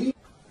people,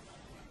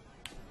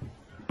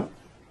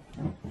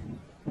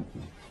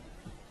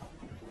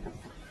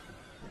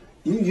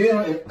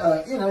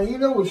 you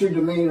know what your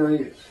demeanor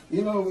is.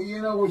 You know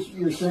what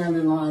you're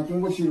sounding like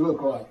and what you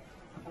look like.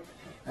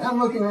 And I'm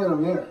looking at a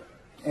mirror,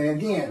 and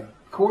again,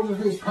 because of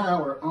His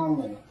power on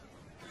me,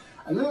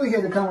 I literally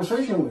had a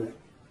conversation with it.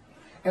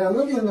 And I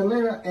look in the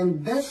mirror,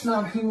 and that's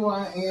not who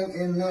I am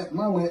in that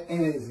moment,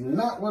 and it's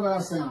not what I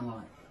sound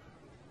like.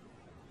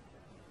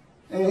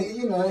 And,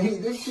 you know,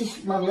 this is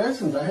just my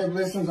lessons. I have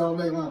lessons all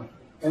day long,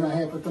 and I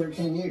have for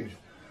 13 years.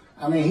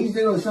 I mean, He's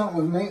doing something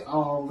with me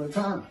all the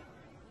time.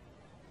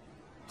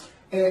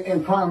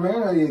 And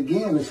primarily,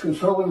 again, it's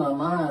controlling my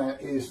mind.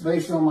 It's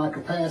based on my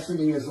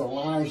capacity as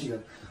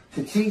Elijah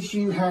to teach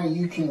you how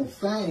you can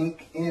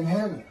think in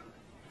heaven.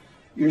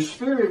 Your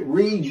spirit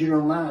reads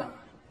your mind.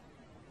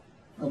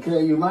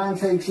 Okay, your mind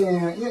takes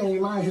in,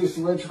 your mind's just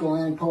electrical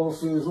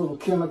impulses, little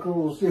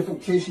chemicals,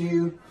 different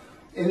tissue,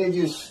 and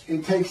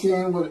it takes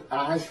in what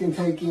eyes can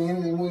take in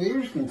and what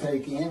ears can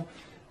take in.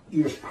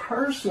 Your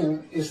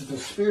person is the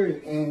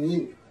spirit in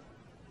you.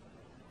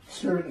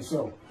 Spirit and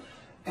soul.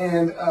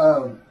 And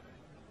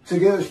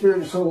together, spirit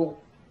and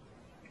soul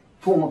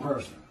form a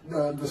person.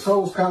 The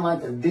soul's kind of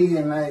like the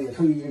DNA of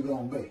who you're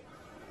going to be.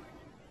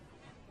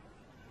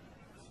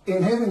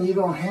 In heaven, you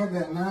don't have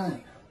that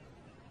mind.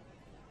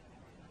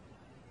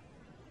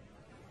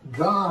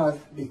 God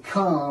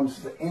becomes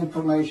the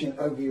information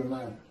of your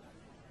mind.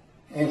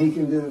 And He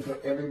can do it for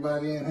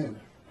everybody in heaven.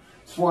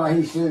 That's why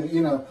He said,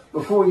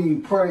 before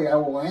you pray, I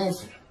will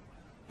answer.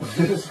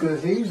 Just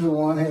because He's the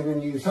one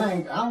having you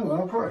think, I'm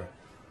going to pray.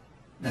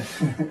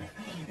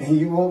 And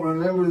you won't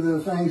remember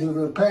the things of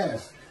the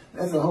past.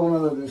 That's a whole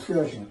other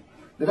discussion.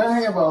 But I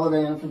have all of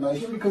that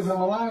information because I'm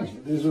Elijah.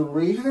 There's a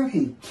reason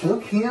He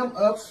took him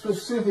up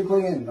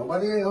specifically and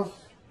nobody else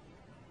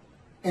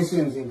and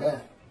sends him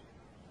back.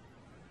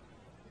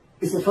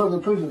 It's a further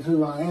proof of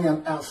who I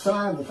am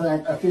outside the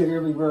fact I fit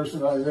every verse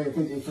of Isaiah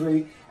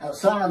 53.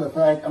 Outside the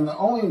fact I'm the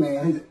only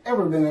man who's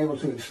ever been able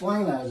to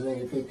explain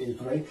Isaiah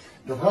 53.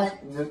 The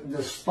fact that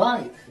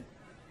despite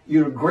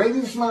your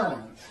greatest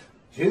minds,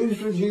 Jews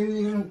for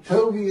Judaism,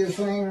 Tobiah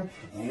Singer,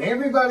 and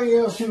everybody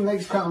else who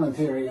makes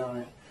commentary on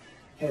it,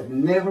 have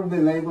never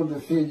been able to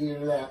figure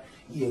it out.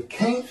 You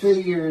can't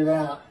figure it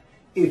out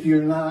if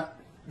you're not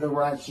the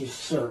righteous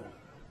servant.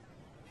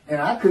 And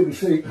I couldn't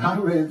see. I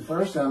read it the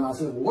first time. I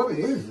said, what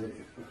is it?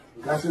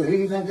 I said, who do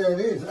you think that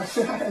is? I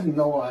said, I have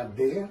no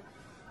idea.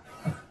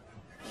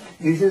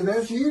 He said,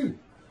 that's you.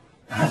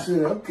 I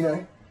said,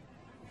 okay.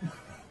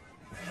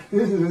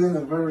 This is in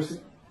the verse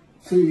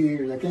 2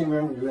 years. I can't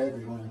remember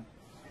exactly when.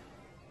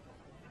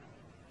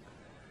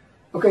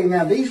 Okay,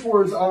 now these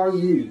words are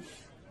used.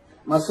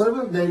 My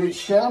servant David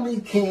shall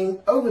be king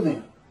over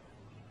them.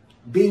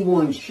 Be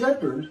one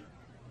shepherd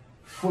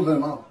for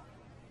them all.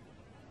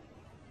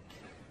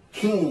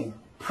 King,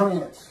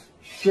 prince,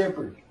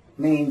 shepherd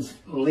means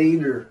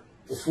leader.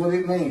 That's what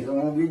it means. I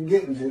want to be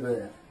getting to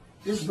that.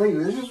 Just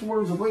leader. This is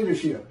words of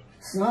leadership.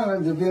 It's not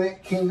a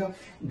Davidic kingdom.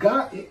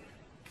 God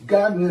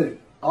knew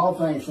all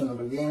things from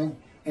the beginning.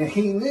 And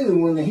He knew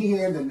when He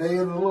had the day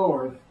of the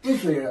Lord,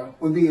 Israel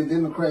would be a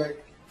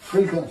democratic,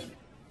 free country.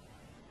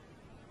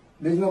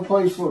 There's no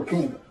place for a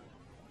kingdom.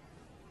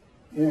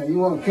 You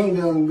want a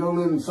kingdom, go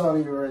live in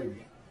Saudi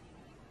Arabia.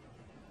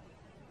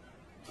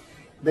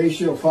 They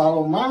shall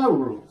follow my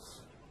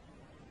rules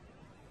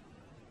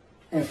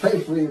and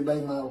faithfully obey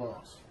my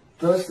laws.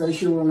 Thus they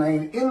shall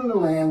remain in the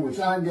land which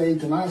I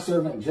gave to my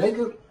servant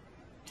Jacob,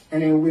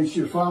 and in which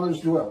your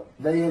fathers dwelt.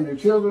 They and their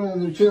children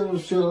and their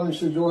children's children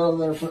shall dwell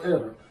there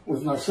forever,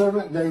 with my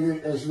servant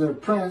David as their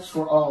prince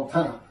for all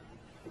time.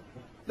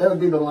 That would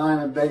be the line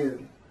of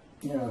David.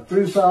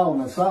 Through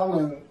Solomon.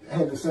 Solomon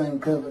had the same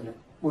covenant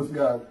with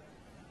God.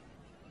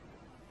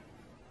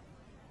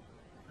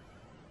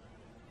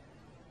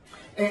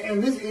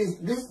 And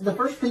this the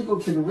first people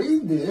to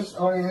read this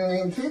are in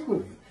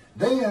antiquity.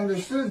 They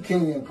understood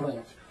king and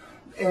prince.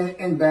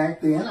 And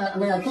back then,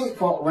 I can't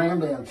fault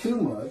Rambam too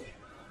much,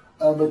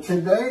 but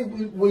today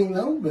we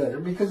know better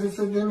because it's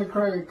a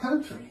democratic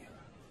country.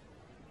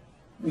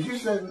 It's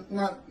just that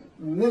not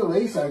Middle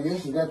East, I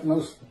guess, has got the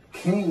most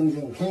kings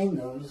and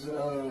kingdoms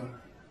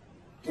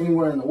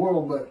anywhere in the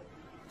world. But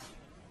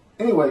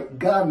anyway,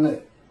 God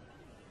knew.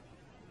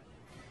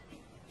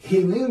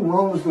 He knew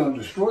Rome was going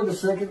to destroy the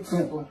Second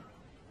Temple.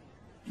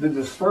 The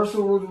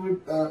dispersal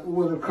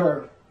would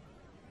occur.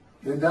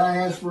 The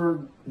diaspora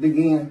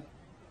began,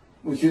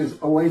 which is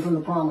away from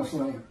the Promised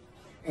Land.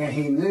 And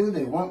He knew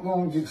they weren't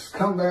going to just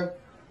come back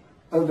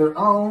of their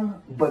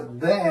own, but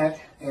that,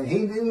 and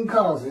He didn't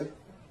cause it,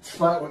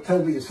 despite what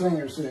Tobiah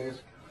Singer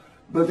says,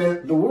 but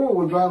that the world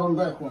would drive them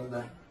back one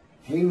day.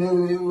 He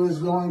knew it was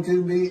going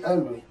to be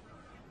ugly.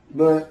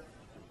 But,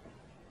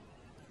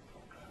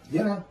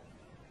 and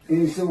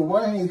He said, well,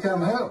 why didn't you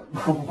come help?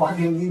 Why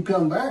didn't you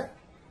come back?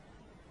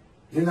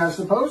 You're not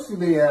supposed to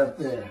be out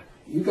there.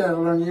 You got to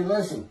learn your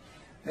lesson.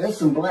 There's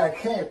some black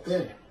cat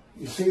there.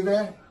 You see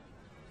that?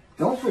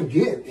 Don't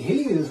forget,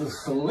 He is a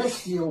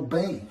celestial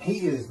being.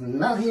 He is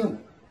not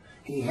human.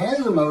 He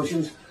has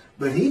emotions,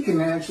 but He can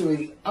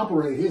actually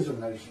operate His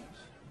emotions,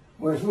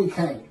 whereas we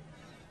can't.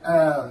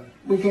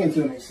 We can't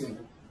to an extent.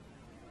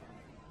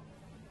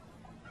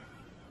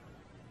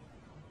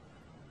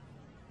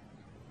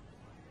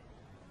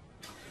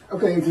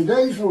 Okay, in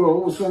today's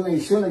world, with so many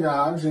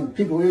synagogues and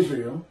people of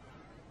Israel,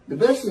 the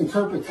best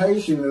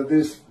interpretation of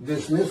this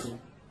dismissal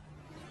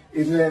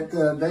is that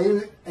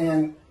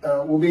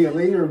will be a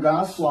leader of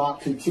God's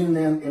flock to tend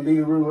them and be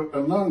a ruler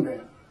among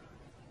them.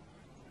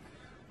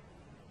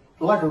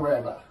 Like a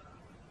rabbi,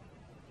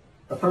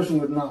 a person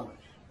with knowledge,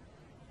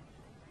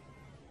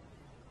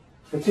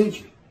 a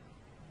teacher.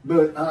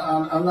 But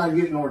I'm not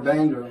getting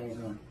ordained or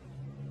anything.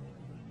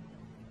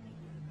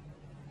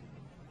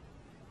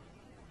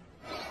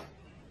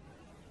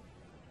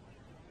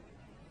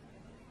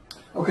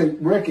 Okay,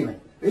 reckoning.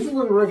 This is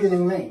what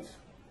reckoning means.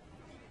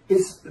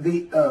 It's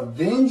the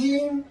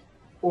avenging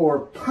or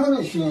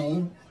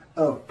punishing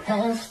of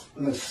past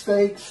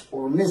mistakes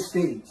or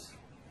misdeeds.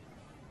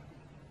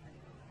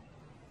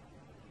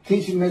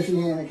 Teaching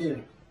Messianic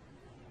era.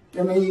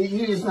 I mean,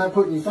 you're just not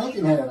putting your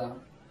thinking hat on.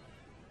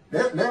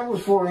 That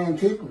was for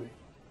antiquity,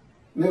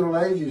 Middle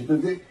Ages.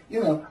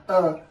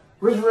 But,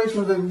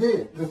 resurrection of the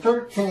dead, the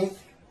 13th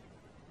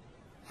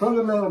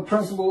fundamental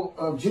principle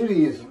of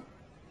Judaism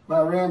by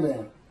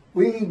Rambam.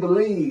 We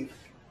believe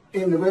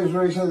in the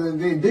resurrection of the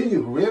dead. Do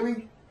you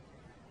really?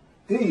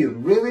 Do you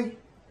really?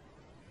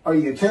 Are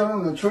you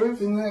telling the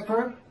truth in that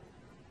prayer?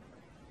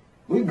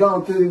 We've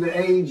gone through the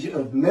age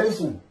of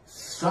medicine,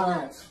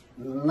 science,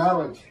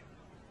 knowledge.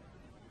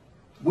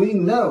 We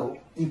know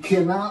you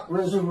cannot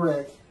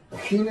resurrect a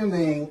human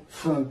being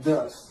from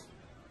dust.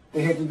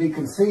 They have to be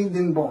conceived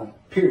and born,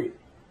 period.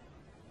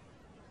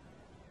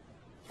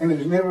 And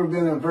there's never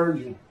been a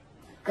virgin.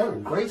 Got a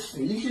great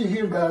story. You should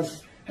hear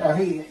how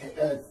he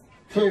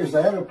tears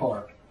that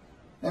apart.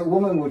 That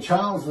woman with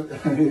child,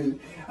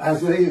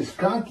 Isaiah's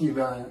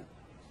concubine,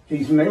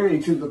 he's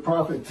married to the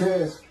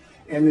prophetess,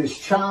 and this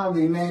child,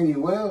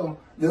 Emmanuel,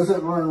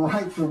 doesn't learn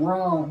right from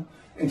wrong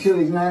until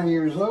he's 9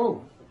 years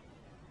old.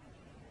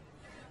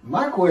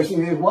 My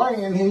question is, why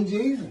isn't he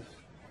Jesus?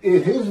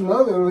 If his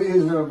mother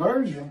is a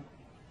virgin,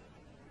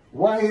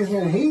 why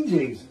isn't he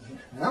Jesus?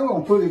 And I'm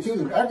going to put it to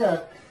you.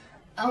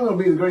 I'm going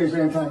to be the greatest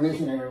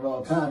anti-missionary of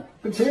all time,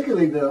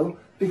 particularly, though,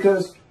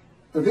 because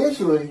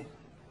eventually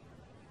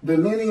the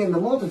many and the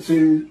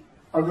multitude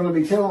are going to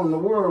be telling the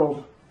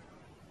world,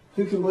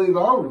 who can believe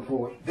our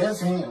report? That's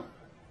him.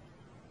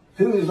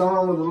 Who is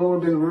armed with the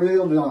Lord been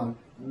revealed on?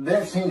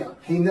 That's him.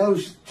 He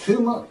knows too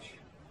much.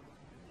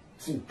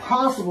 It's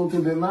impossible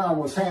to deny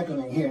what's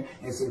happening here.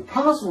 It's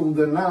impossible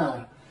to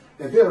deny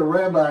that there are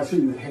rabbis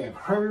who have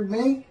heard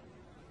me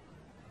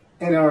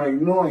and are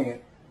ignoring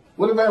it.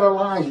 What about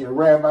Elijah?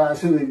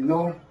 Rabbis who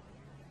ignore?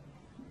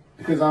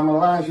 Because I'm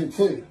Elijah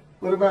too.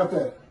 What about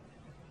that?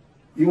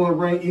 You want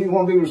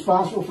to be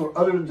responsible for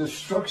utter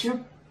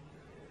destruction?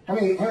 How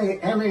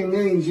many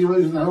millions you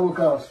lose in the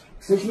Holocaust?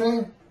 6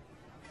 million?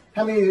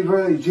 How many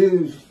Israeli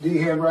Jews do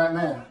you have right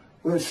now?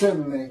 Well,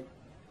 7 million.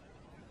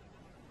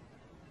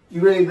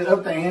 You ready to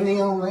up the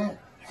ante on that?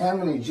 How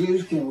many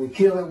Jews can we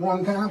kill at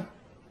one time?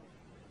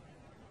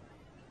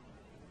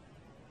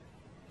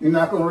 You're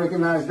not going to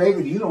recognize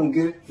David. You don't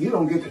get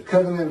the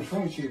covenant of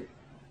friendship.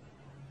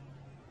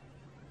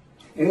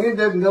 And it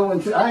doesn't go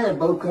into. I have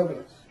both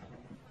covenants.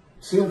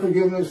 Sin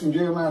forgiveness in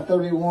Jeremiah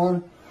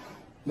 31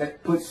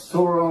 that puts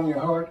Torah on your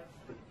heart,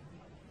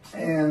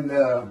 and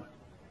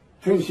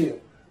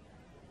friendship.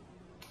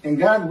 And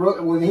God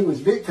wrote, when he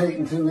was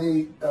dictating to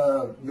me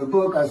the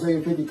book,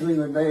 Isaiah 53,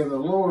 the day of the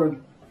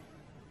Lord,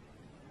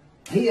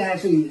 he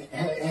actually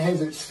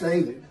has it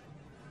stated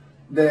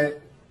that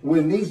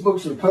when these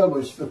books are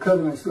published, the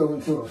covenants go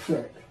into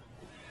effect.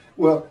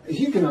 Well, as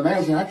you can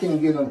imagine, I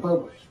can't get them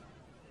published.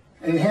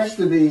 And it has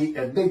to be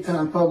a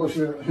big-time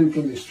publisher who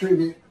can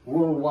distribute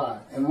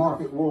worldwide and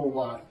market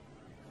worldwide.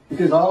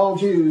 Because all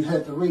Jews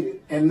have to read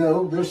it and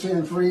know they're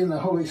sin-free in the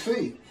Holy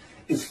See.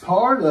 It's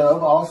part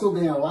of also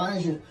being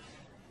Elijah.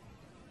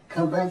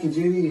 Come back to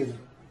Judaism.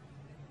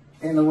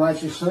 And the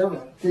righteous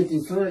servant,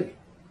 53.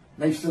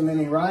 Makes so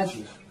many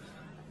righteous.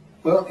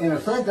 Well, in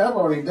effect, I've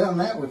already done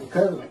that with the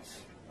covenants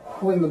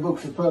when the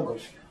books are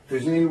published. If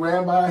there's any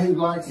rabbi who'd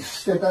like to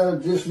step out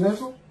of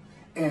dismissal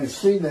and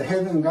see the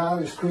heaven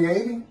God is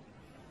creating,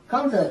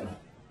 contact me.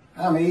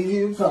 I'm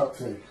easy to talk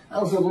to. I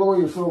was a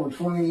lawyer for over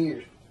 20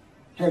 years.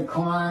 Had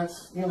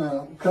clients,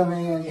 come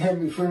in, had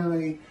to be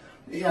friendly.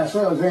 Yeah, I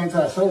said I was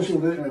antisocial,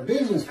 but in a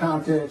business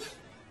context,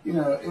 it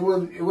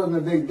wasn't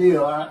a big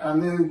deal. I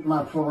knew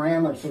my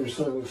parameters,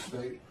 so to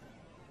speak.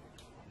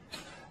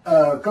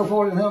 Come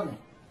forward and help me.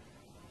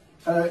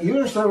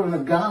 You're a servant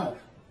of God.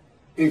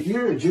 If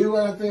you're a Jew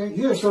out there,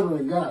 you're a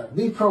servant of God.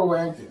 Be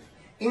proactive.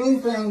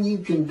 Anything you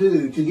can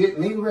do to get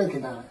me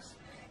recognized,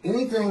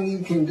 anything you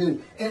can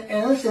do. And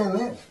understand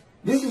this.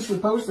 This is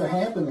supposed to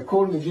happen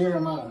according to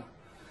Jeremiah.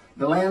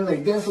 The land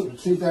lay desolate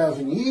for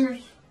 2,000 years.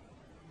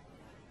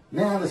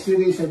 Now the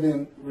cities have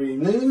been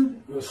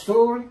renewed,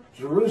 restored,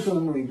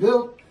 Jerusalem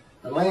rebuilt,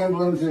 the land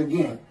blooms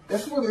again.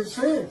 That's what it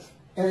says.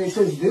 And it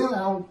says, then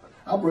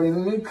I'll bring a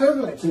new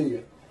covenant to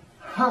you.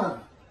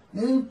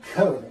 New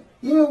covenant.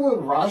 You know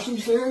what Rashi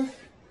says?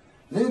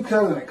 New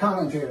covenant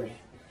commentary.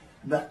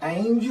 The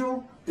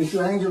angel is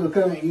the angel of the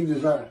covenant you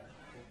desire.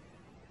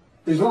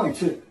 There's only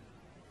two.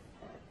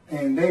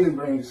 and David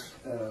brings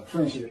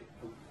friendship.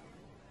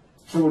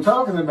 So we're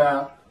talking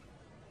about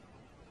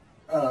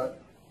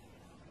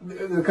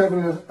the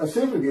covenant of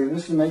sin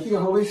forgiveness to make you a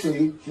holy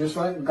seed, just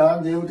like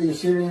God did with the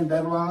Assyrian and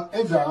Babylon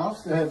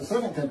exiles to have the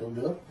second temple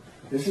built.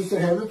 This is to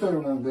have the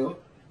third one built.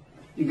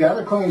 You got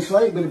a clean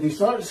slate, but if you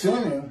start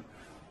sinning,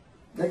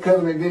 that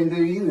covenant didn't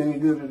do you any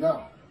good at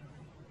all.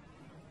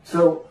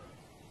 So,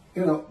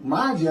 you know,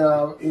 my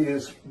job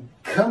is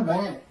come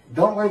back.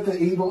 Don't let the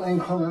evil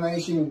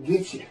inclination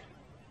get you,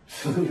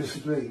 so to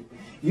speak.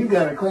 You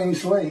got a clean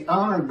slate.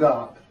 Honor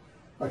God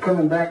by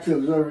coming back to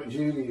observant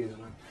Judaism.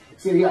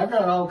 See, I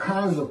got all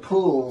kinds of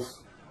pulls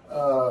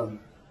to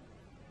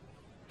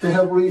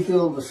help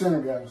refill the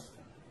synagogues,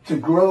 to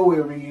grow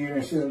every year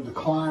instead of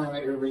decline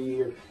every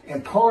year.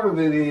 And part of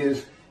it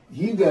is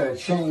you got to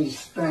change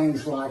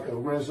things like a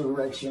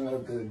resurrection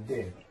of the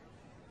dead.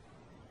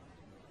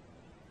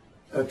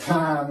 A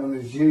time when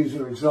the Jews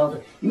are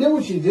exalted. You know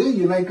what you do?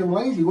 You make them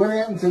lazy. What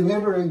happened to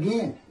never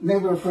again?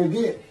 Never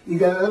forget. You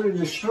got utter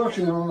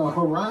destruction on the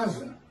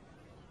horizon.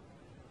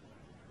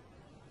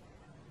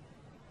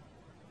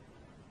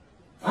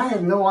 I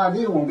have no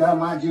idea when God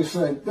might just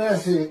say,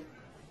 that's it.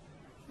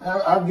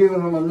 I've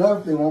given them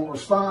enough. They won't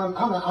respond.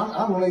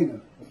 I'm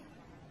leaving.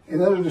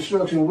 And utter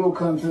destruction will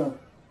come to them.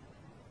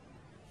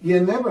 You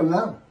never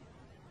know.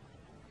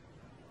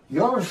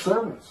 You're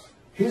servants.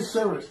 His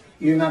servants.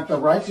 You're not the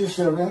righteous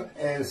servant,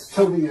 as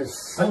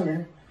Tobias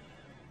Singer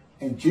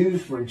and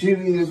Jews for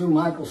Judaism,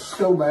 Michael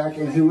Skoback,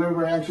 and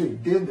whoever actually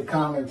did the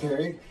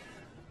commentary,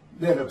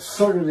 that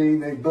absurdity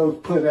they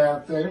both put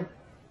out there.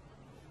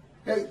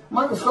 Hey,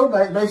 Michael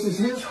Skoback bases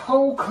his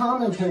whole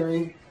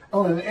commentary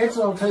on an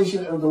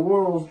exaltation of the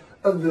world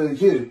of the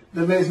Jew,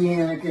 the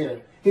Messianic era.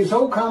 His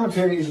whole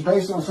commentary is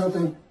based on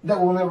something that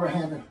will never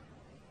happen.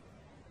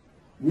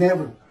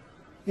 Never.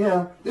 You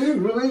know, these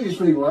religious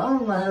people, I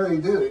don't know how they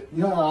do it.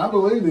 You know, I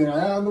believe in it.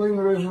 I believe in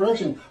the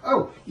resurrection.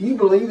 Oh, you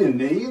believe in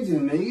millions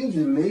and millions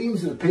and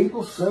millions of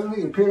people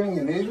suddenly appearing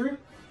in Israel?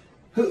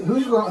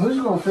 Who's going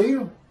to feed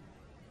them?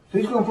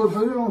 Who's going to put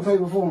food on the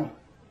table for them?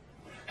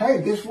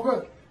 Hey, guess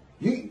what?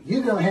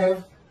 You're going to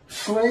have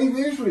slave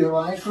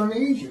Israelites from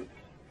Egypt.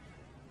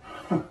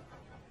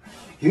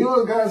 You know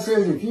what God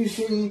says? If you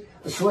see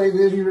a slave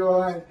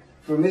Israelite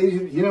from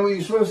Egypt, you know what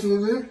you're supposed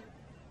to do?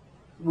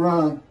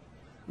 Run.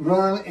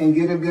 Run and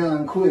get a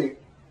gun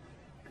quick.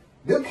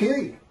 They'll kill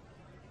you.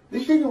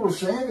 These people were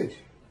savage.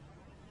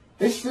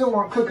 They still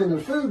weren't cooking their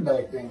food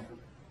back then.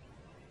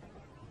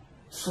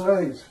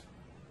 Slaves.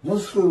 No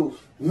schools.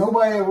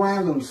 Nobody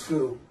around them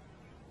school.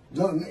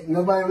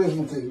 Nobody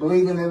listening to you.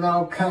 Believing in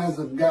all kinds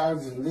of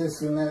gods and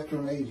this and that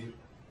from Egypt.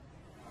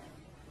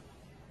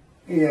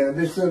 Yeah,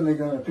 they're suddenly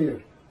going to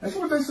appear. That's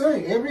what they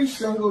say. Every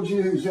single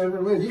Jew who's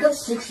ever lived. You got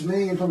 6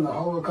 million from the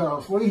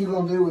Holocaust. What are you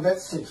going to do with that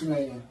 6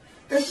 million?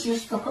 That's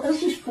just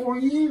 4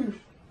 years.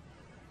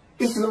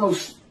 It's the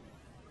most.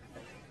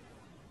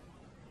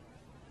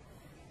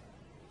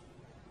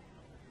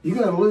 You're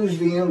going to lose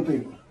the young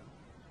people.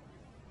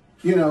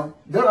 You know,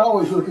 they're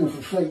always looking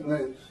for fake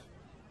news.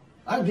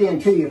 I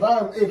guarantee you,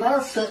 if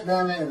I sat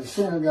down there at the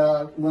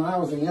synagogue when I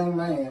was a young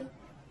man,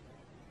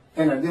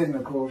 and I didn't,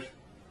 of course,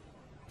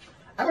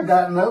 I'd have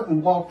gotten up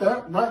and walked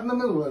out right in the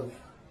middle of it.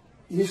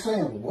 You're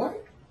saying,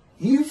 what?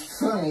 You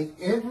think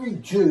every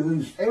Jew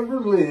who's ever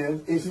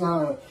lived is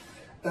going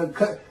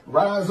to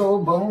rise,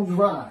 old bones,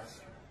 rise.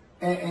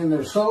 And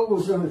their soul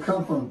is going to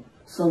come from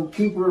some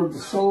keeper of the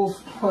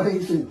soul's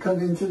place and come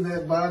into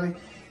that body.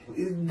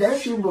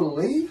 That's your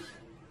belief?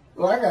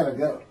 Well, I got to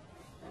go.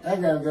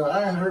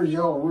 I heard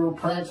y'all real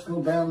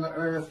practical, down to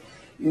earth.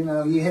 You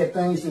know, you had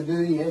things to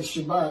do. You had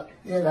Shabbat.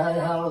 You had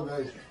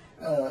holidays.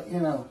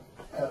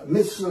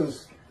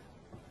 Mitzvahs.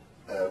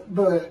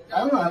 But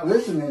I'm not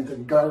listening to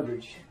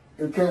garbage,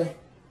 okay?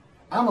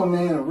 I'm a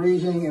man of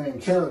reasoning and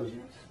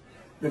intelligence.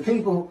 The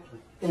people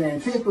in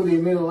antiquity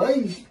and Middle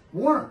Age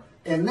weren't.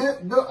 And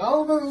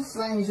all those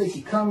things that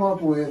you come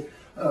up with,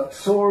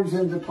 swords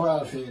into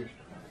plowshares,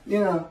 you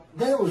know,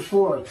 that was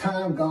for a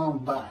time gone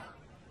by.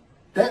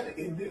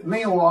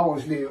 Man will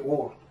always be at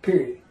war,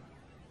 period.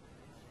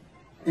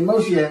 In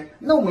Moshiach,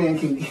 no man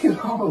can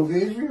get all of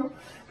Israel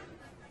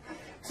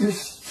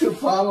just to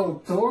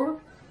follow Torah.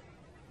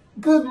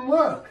 Good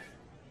luck.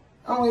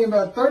 Only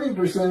about 30%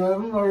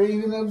 of them are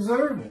even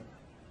observant.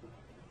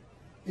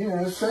 You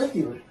know,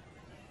 secular.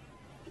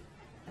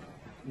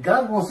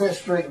 God wants that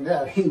straightened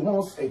out. He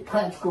wants a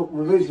practical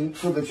religion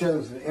for the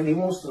chosen. And he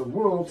wants the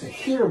world to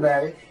hear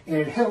about it. And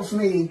it helps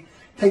me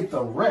take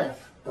the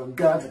wrath of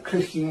God to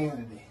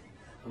Christianity.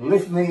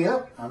 Lift me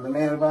up. I'm the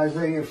man of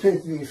Isaiah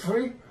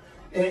 53.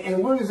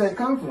 And where does that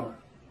come from?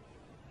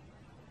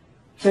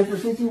 Chapter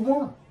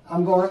 51.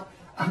 I'm going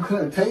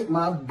to take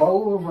my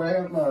bowl of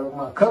wrath,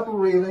 my cup of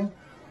reeling,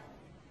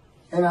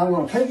 and I'm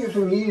going to take it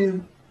from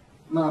you,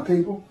 my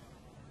people,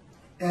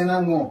 and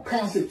I'm going to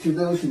pass it to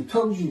those who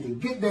told you to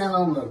get down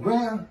on the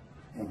ground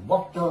and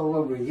walked all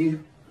over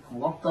you,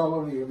 walked all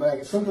over your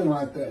back, something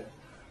like that.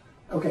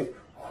 Okay,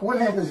 what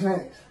happens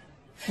next?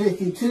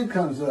 52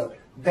 comes up.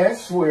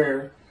 That's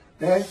where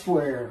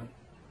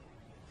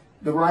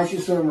the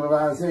righteous servant of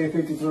Isaiah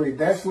 53.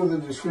 That's where the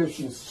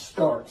description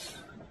starts.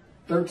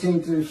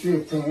 13 through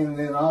 15, and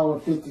then all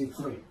of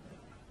 53.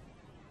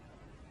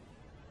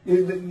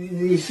 Do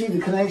you see the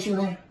connection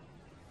there?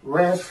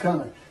 Wrath's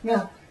coming.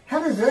 Now, how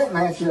does that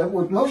match up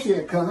with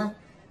Moshiach coming?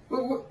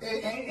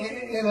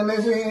 And a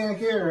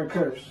Messianic era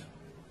occurs.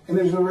 And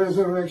there's a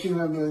resurrection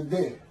of the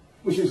dead,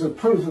 which is a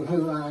proof of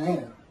who I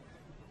am.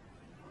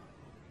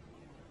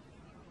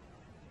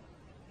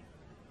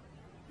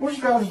 Where's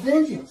God's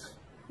vengeance?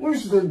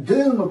 Where's the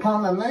doom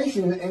upon the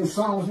nation in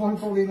Psalms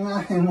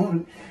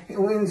 149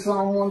 in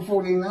Psalm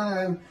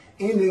 149,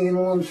 ending in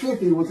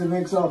 150 with an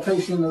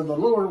exaltation of the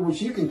Lord,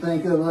 which you can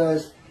think of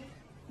as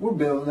we're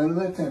building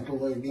the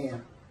temple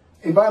again.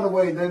 And by the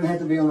way, it doesn't have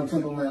to be on the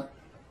Temple Mount.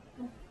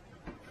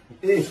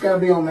 It's got to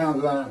be on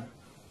Mount Zion.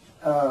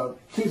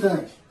 Two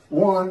things.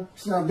 One,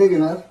 it's not big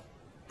enough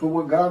for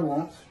what God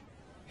wants.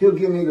 He'll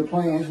give me the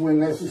plans when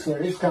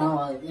necessary. It's kind of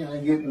like,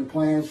 getting the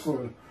plans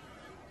for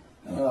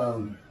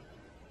the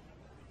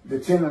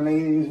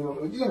iniquities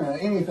or,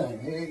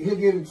 anything. He'll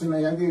give it to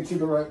me. I'll give it to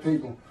the right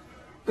people.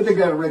 But they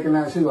got to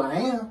recognize who I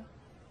am.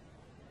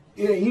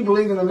 You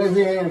believe in the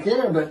Messianic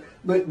era,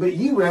 but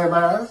you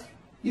rabbis,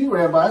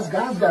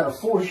 God's got to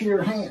force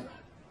your hand.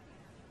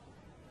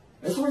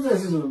 That's what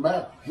this is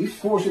about. He's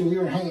forcing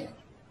your hand.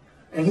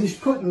 And he's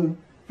putting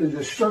the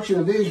destruction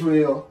of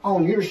Israel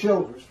on your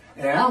shoulders.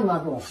 And I'm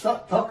not going to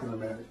stop talking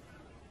about it.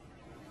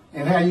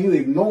 And how you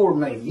ignore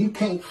me. You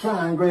can't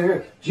find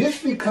greater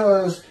just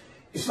because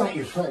it's not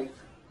your faith.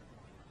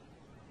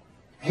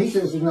 He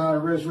says there's not a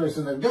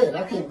resurrection of the dead.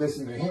 I can't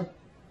listen to him.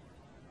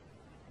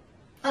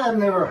 I've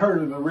never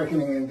heard of the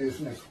reckoning and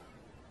dismissal.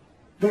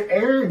 They're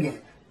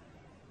arrogant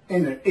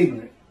and they're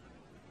ignorant.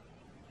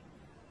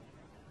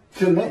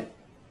 To me.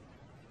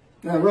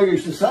 Now, in regular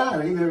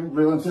society, they're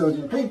real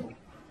intelligent people.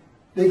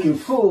 They can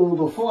fool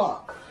the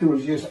flock, who are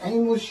just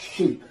aimless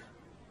sheep.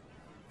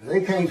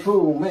 They can't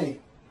fool me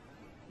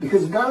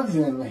because God's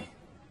in me.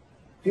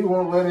 He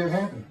won't let it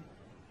happen.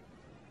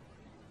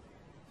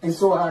 And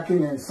so I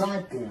can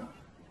incite them.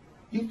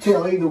 You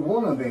tell either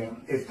one of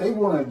them, if they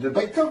want to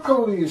debate, tell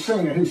Cody the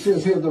singer who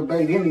says he'll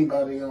debate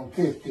anybody on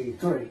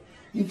 53.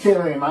 You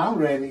tell him I'm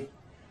ready.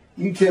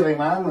 You tell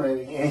him I'm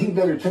ready. And he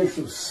better take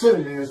some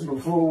sedatives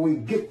before we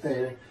get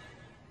there,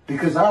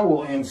 because I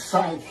will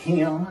incite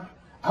him.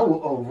 I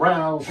will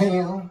arouse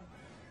him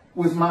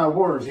with my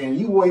words. And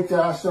you wait till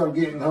I start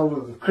getting hold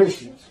of the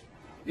Christians.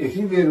 If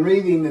you've been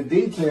reading the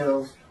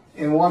details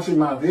and watching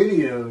my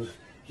videos,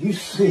 you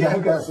see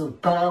I've got some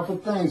powerful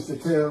things to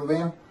tell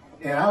them,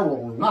 and I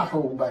will not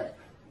hold back.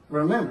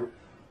 Remember,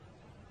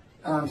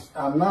 I'm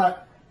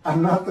not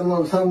the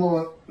most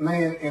humble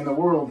man in the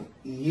world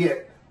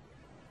yet.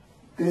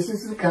 This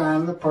is the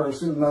kind of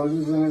person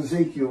Moses and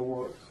Ezekiel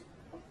was.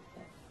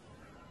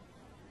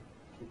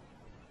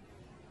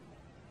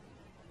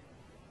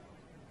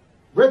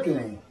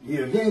 Reckoning,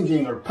 the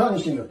avenging or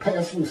punishing of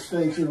past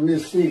mistakes or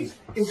misdeeds.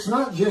 It's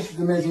not just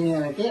the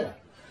Messianic era.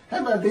 How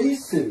about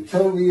these two,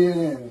 Tobiah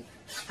and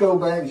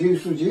Skobac,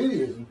 Jews for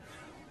Judaism?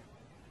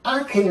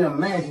 I can't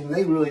imagine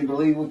they really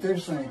believe what they're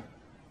saying.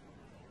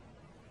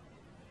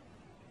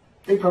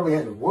 They probably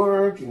had to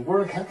work and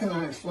work. How can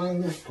I explain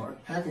this part?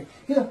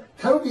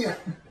 Tobiah's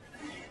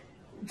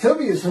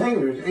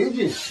fingers, it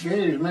just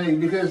scares me,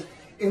 because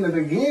in the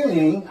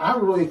beginning, I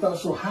really thought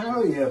so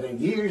highly of him.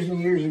 Years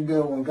and years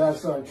ago, when God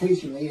started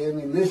teaching me, I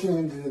mean,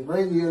 listening to the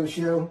radio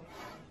show,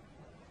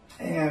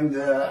 and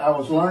I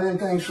was learning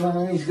things from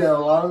him. He's got a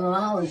lot of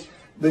knowledge,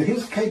 but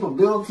his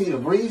capability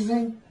of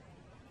reasoning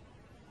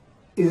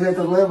is at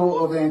the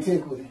level of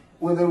antiquity,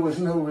 where there was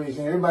no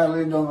reason. Everybody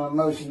lived on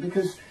emotion,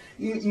 because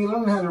you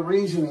learn how to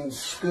reason in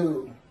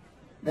school.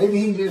 Maybe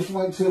he just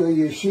went to a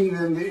yeshiva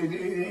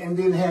and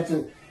didn't have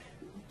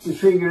to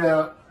figure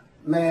out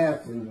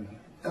math and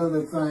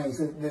other things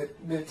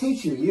that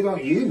teach you. You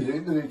don't use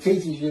it, but it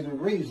teaches you to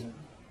reason.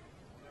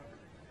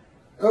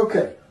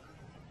 Okay,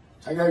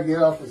 I got to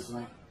get off this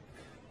thing.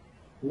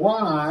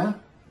 Why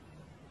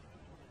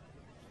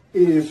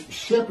is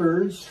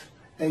shepherds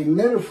a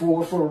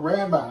metaphor for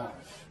rabbis?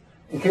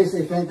 In case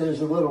they think there's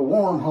a little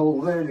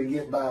wormhole there to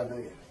get by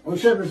there. Well,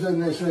 shepherds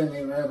doesn't necessarily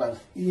mean rabbis.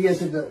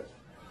 Yes, it does.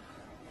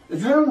 The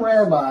term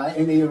rabbi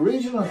in the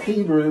original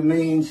Hebrew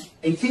means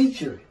a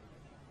teacher.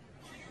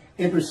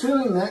 In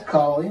pursuing that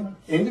calling,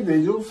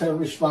 individuals have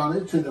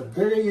responded to the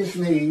various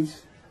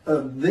needs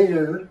of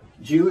their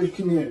Jewish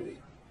community.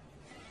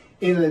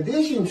 In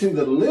addition to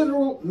the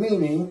literal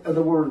meaning of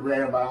the word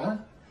rabbi,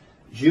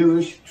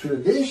 Jewish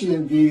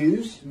tradition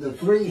views the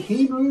three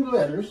Hebrew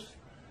letters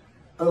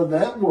of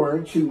that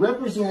word to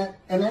represent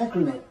an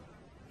acronym.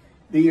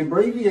 The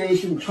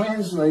abbreviation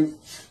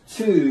translates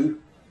to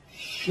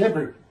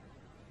shepherd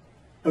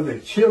of the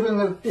children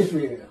of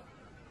Israel.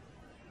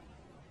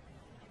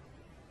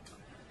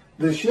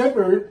 The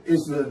shepherd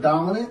is the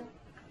dominant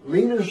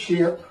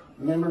leadership.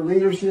 Remember,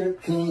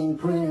 leadership, king,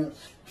 prince,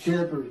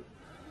 shepherd.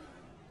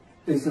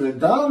 It's the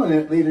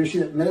dominant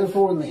leadership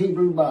metaphor in the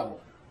Hebrew Bible.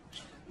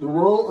 The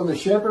role of the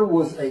shepherd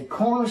was a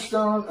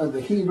cornerstone of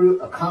the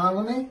Hebrew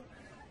economy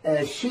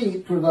as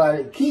sheep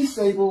provided key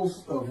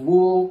staples of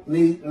wool,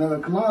 meat, and other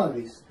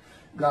commodities.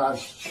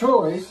 God's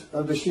choice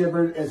of the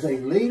shepherd as a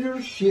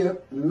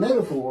leadership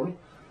metaphor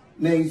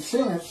made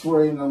sense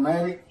for a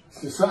nomadic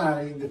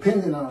society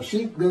dependent on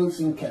sheep, goats,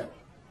 and cattle.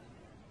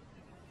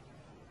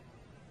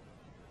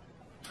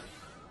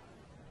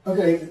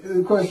 Okay,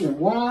 the question,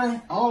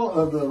 why all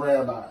of the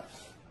rabbis,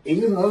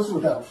 even those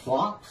without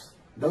flocks,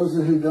 those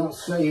who don't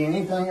say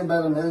anything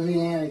about a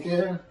Messianic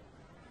era,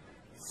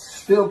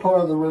 still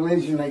part of the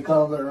religion they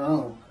call their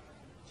own?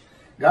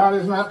 God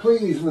is not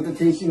pleased with the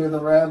teaching of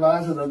the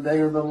rabbis of the day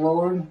of the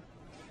Lord,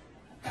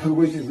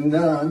 which is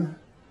none,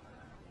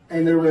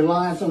 and their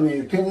reliance on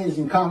the opinions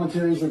and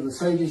commentaries of the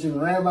sages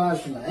and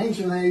rabbis from the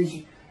ancient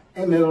age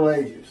and Middle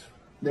Ages.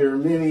 There are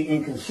many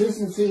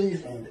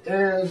inconsistencies and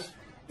errors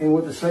in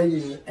what the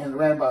sages and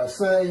rabbis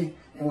say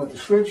and what the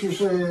scripture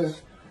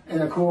says,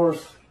 and of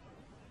course,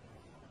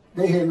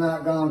 they had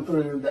not gone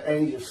through the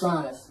age of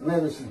science,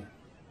 medicine,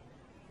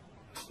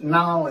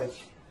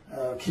 knowledge,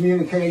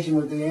 communication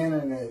with the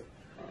internet.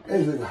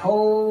 There's a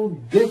whole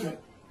different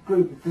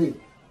group of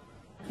people.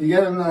 You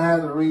got to know how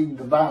to read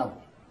the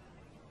Bible.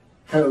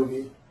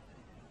 Toby,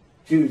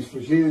 Jews for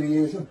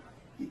Judaism.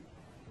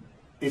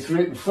 It's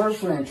written first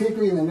for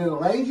antiquity in the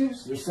Middle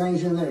Ages. There's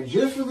things in there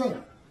just for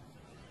them.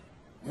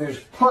 There's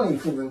plenty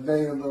for the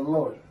day of the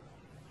Lord.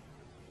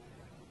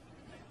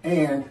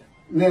 And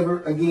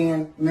never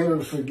again, never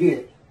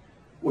forget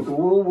what the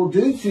world will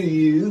do to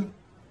you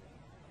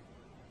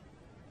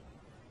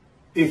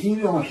if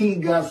you don't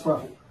heed God's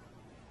prophet.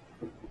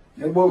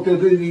 And what they'll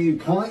do to you,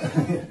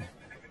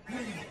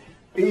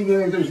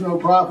 even if there's no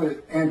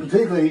prophet, and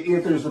particularly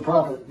if there's a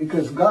prophet,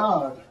 because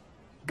God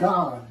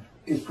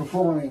is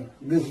performing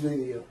this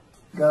video,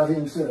 God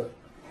himself.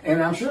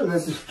 And I'm sure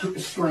that's a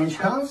strange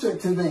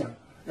concept to them.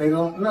 They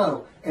don't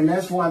know. And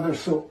that's why they're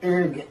so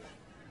arrogant.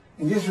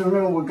 And just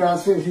remember what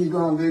God says he's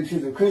going to do to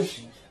the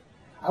Christians.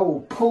 I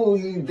will pull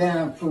you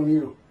down from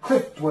your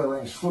cliff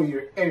dwellings for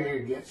your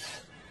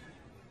arrogance.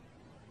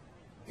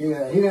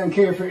 Yeah, he doesn't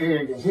care for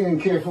arrogance. He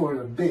doesn't care for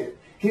it a bit.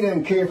 He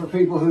doesn't care for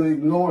people who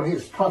ignore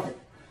his prophet.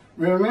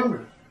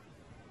 Remember,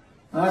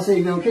 when I say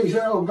you don't care, you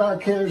say, oh,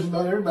 God cares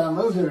about everybody,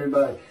 loves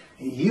everybody.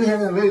 You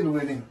haven't lived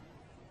with him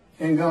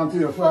and gone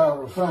through a fire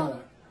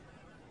refiner.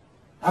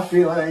 I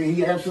feel like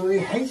he absolutely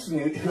hates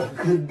me a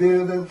good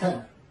bit of the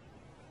time.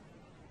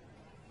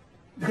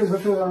 Because I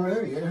feel I'm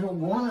ready.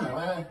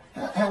 Why?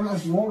 How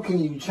much more can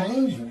you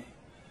change me?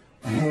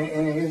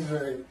 And it's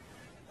like,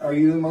 are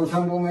you the most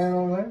humble man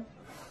on earth?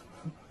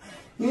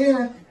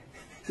 Yeah.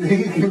 So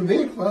he can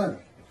be funny.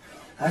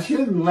 I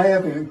shouldn't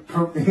laugh and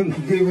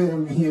give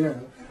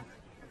him,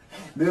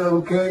 the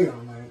okay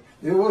on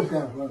that. It was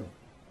kind of funny.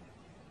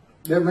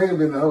 That may have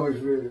been the Holy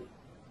Spirit.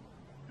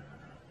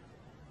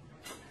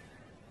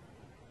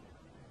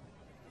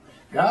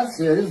 God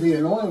says the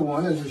anointed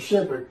one is a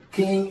shepherd,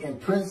 king, and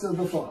prince of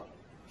the flock,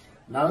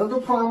 not of the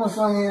promised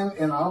land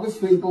and all his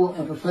people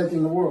and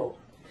perfecting the world.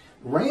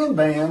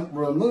 Rambam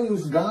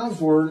removes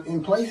God's word and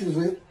replaces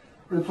it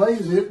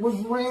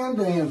with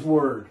Rambam's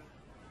word.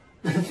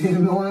 The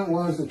anointed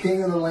one is the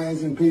king of the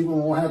lands and people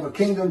and will have a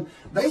kingdom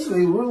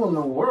basically ruling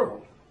the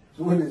world. That's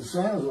what it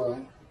sounds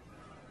like.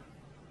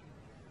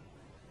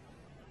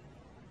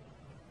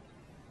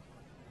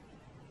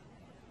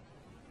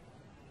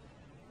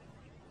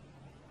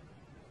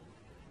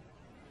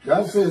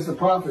 God says the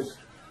prophets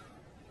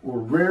were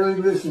rarely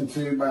listened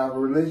to by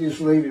religious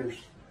leaders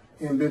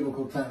in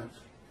biblical times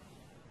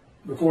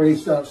before he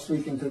stopped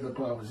speaking to the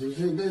prophets. He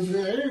said, this is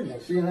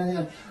arrogance.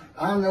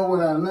 I know what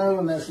I know,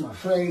 and that's my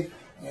faith,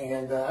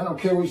 and I don't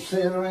care what you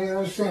say, I don't even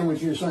understand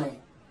what you're saying.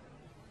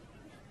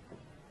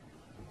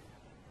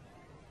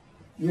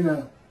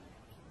 I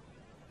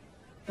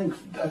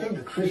think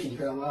the Christians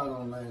got a lot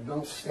on that.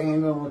 Don't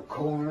stand on the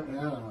corner.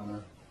 I don't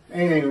know.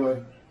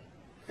 Anyway,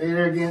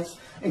 arrogance.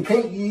 And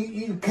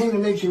you can't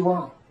admit you're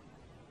wrong.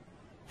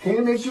 Can't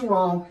admit you're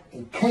wrong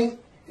and can't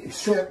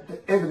accept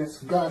the evidence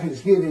God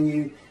has given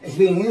you as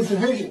being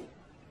insufficient.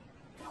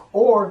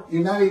 Or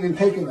you're not even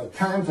taking the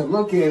time to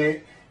look at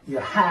it.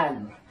 You're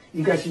hiding.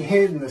 You got your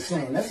head in the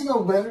sand. That's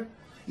no better.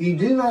 You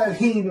do not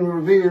heed and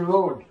revere the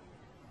Lord.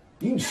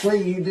 You can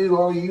say you do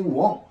all you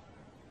want.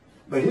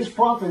 But his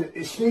prophet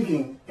is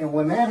speaking. And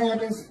when that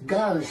happens,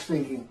 God is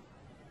speaking.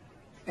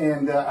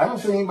 And I don't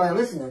see anybody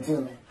listening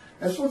to me.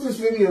 That's what this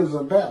video is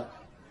about.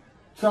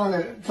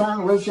 Trying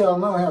to let y'all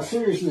know how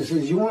serious this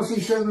is. You want to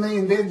see 7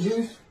 million dead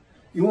Jews?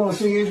 You want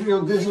to see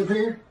Israel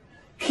disappear?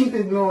 Keep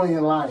ignoring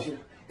Elijah.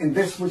 And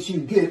that's what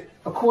you get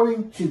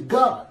according to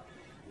God.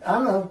 I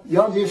know,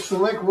 y'all just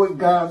select what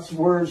God's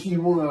words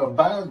you want to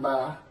abide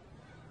by.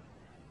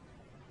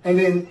 And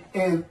then,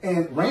 and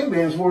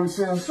Rambam's word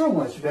sounds so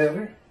much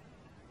better.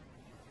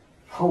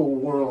 Whole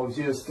world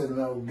just to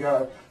know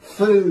God.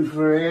 Food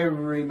for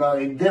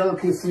everybody.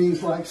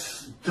 Delicacies like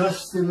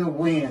dust in the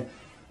wind.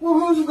 Well,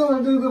 who's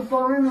going to do the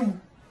farming?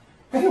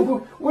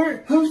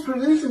 Who's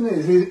producing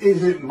this?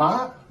 Is it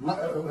what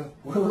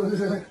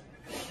was it?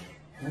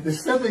 The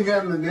stuff they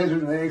got in the desert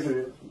in the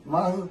Exodus.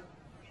 Matzo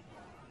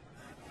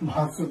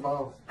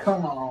balls.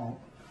 Come on.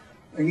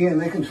 Again,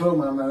 they control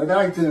my mind. They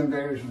like to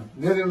embarrass me.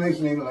 Then it makes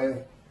me laugh.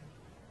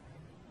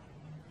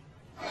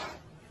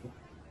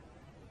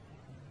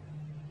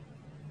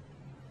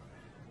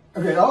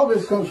 Okay, all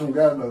this comes from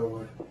God, by the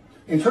way.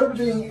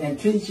 Interpreting and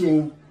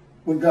teaching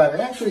what God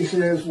actually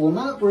says will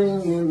not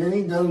bring in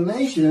many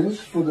donations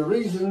for the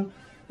reason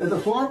that the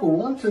flock will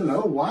want to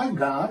know why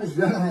God is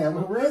going to have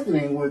a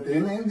reckoning with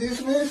them and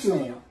dismiss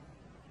them.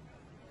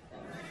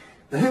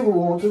 They will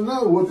want to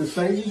know what the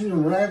sages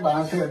and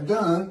rabbis have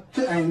done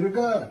to anger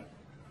God.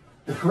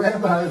 The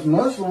rabbis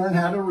must learn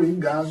how to read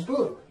God's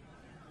book,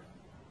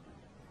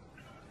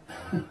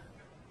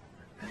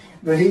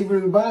 the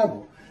Hebrew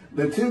Bible.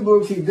 The two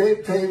books he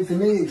dictated to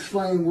me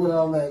explain what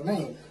all that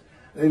means.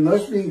 They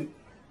must be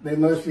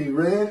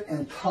read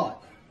and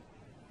taught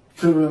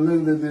to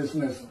remove the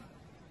dismissal.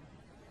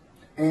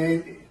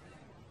 And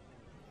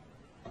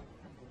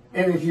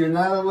if you're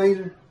not a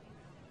leader,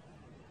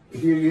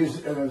 if you're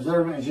just an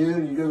observant Jew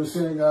and you go to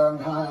synagogue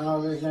and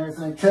all this and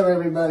everything, tell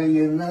everybody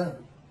you know.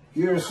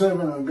 You're a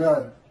servant of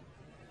God.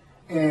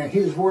 And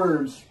his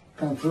words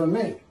come from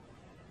me.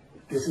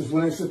 This is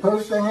when it's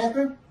supposed to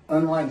happen,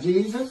 unlike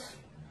Jesus,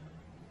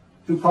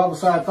 who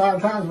prophesied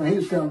 5 times when he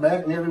was coming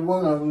back, and every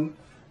one of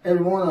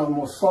them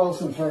was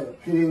false and failed.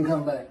 He didn't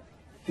come back.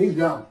 He's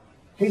gone.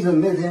 He's a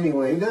myth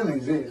anyway. He doesn't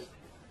exist.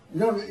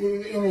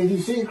 And if you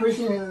see a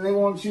Christian and they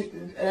want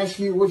to ask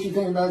you what you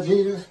think about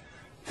Jesus,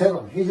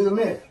 tell them he's a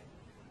myth.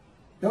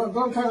 Don't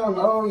tell them,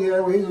 oh yeah,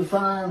 well, he's a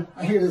fine.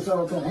 I hear this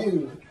all the time.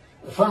 He's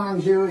a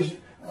fine Jewish,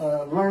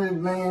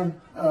 learned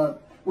man. But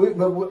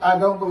I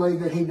don't believe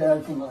that he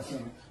died for my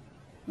sins.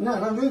 No,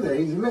 don't do that.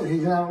 He's a myth.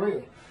 He's not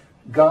real.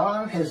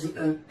 God has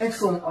an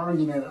excellent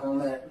argument on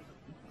that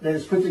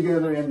is put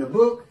together in the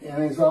book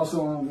and is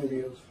also on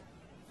videos.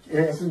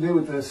 It has to do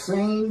with the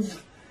scenes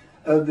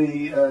of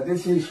the Dead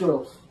Sea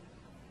Scrolls.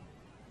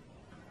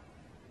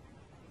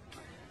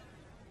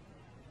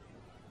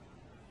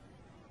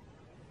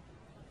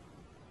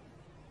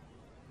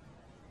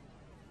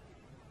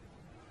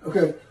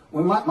 Okay,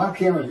 well my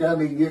camera's got to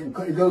be getting,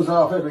 it goes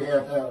off every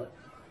half hour.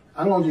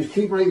 I'm going to just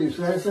keep reading as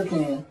fast as I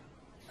can.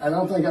 I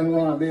don't think I'm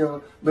going to be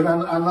able, but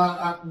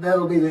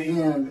that'll be the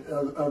end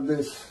of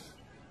this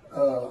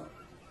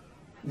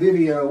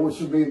video, which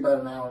will be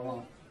about an hour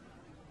long.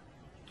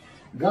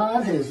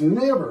 God has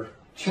never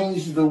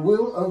changed the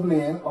will of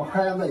men or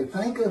how they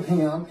think of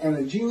him and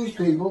the Jewish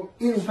people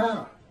in his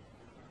power.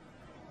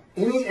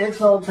 Any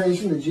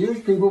exaltation the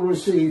Jewish people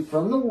receive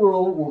from the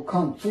world will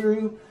come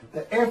through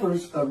the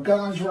efforts of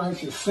God's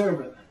righteous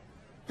servant.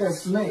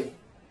 That's me,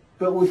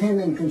 but with him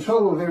in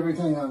control of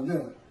everything I'm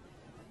doing,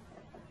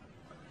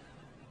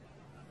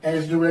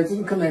 as directed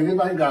and commanded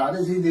by God,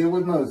 as he did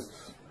with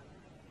Moses.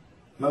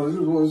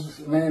 Moses was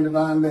a man of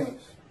divine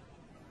beings.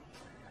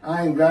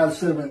 I am God's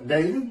servant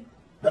David,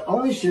 the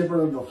only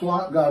shepherd of the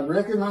flock God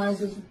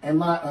recognizes, and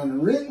my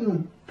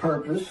unwritten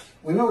purpose,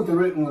 we know what the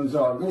written ones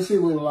are. Go see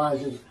what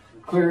Elijah's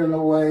clearing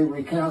the way,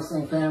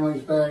 recounseling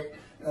families back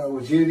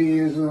with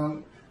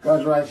Judaism,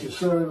 God's righteous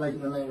servant,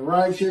 making the man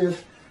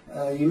righteous.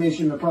 You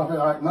mentioned the prophet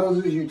like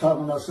Moses. You're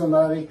talking about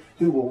somebody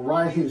who will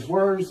write his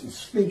words and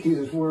speak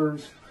his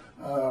words.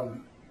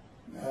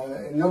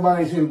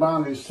 Nobody's in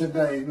bondage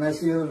today, and that's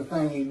the other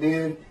thing he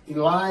did.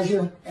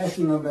 Elijah, asked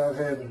him about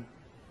heaven.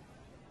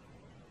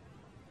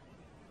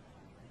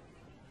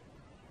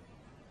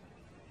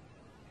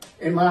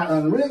 And my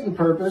unwritten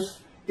purpose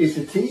is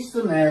to teach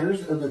the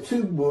matters of the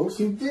 2 books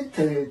he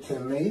dictated to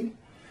me,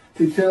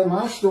 to tell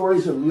my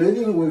stories of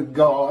living with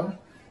God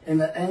and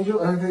the angel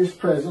of his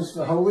presence,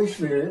 the Holy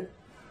Spirit,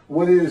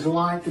 what it is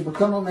like to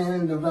become a man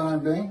in divine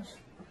beings,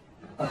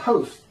 a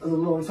host of the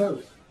Lord's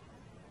host.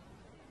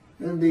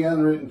 That would be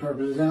unwritten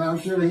purposes, and I'm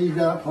sure he's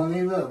got plenty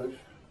of others.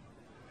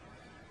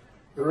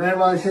 The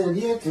rabbis had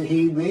yet to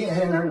heed me. I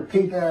hadn't heard a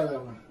peep out of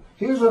them.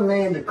 Here's a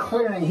man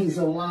declaring he's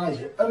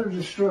Elijah. Utter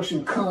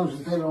destruction comes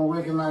if they don't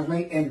recognize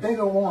me, and they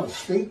don't want to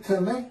speak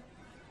to me.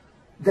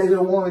 They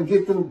don't want to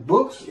get them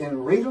books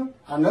and read them.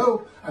 I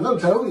know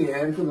Toby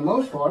had for the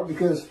most part,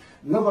 because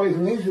nobody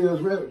from Israel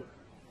has read them.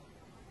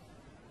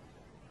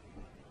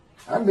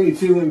 I'd be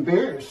too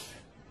embarrassed.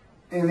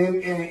 And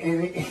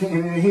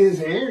in his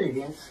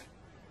arrogance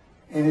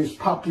and his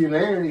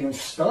popularity and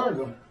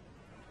stardom,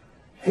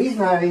 he's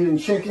not even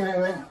checking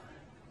it out.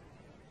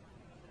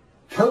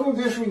 Total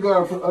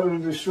disregard for utter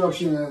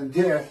destruction and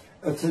death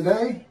of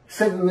today,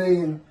 7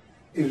 million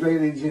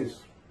Israeli Jews.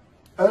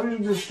 Utter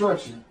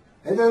destruction.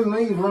 It doesn't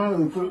leave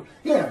room for,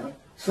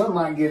 some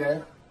might get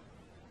out.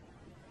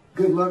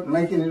 Good luck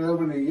making it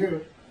over to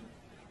Europe.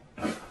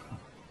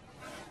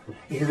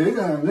 If they're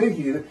going to nuke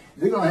you,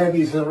 they're going to have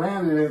you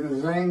surrounded at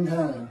the same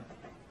time.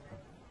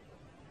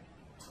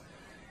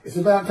 It's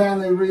about time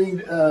they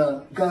read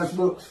God's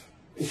books.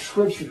 It's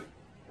scripture.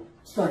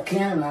 It's not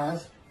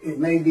canonized. It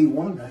may be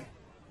one day.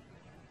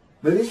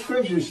 But it's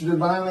scriptures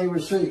divinely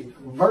received,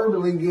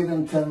 verbally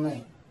given to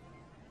me.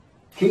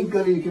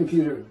 Go to your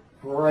computer,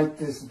 write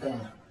this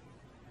down.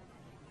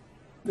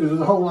 There's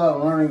a whole lot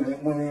of learning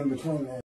that went in between that.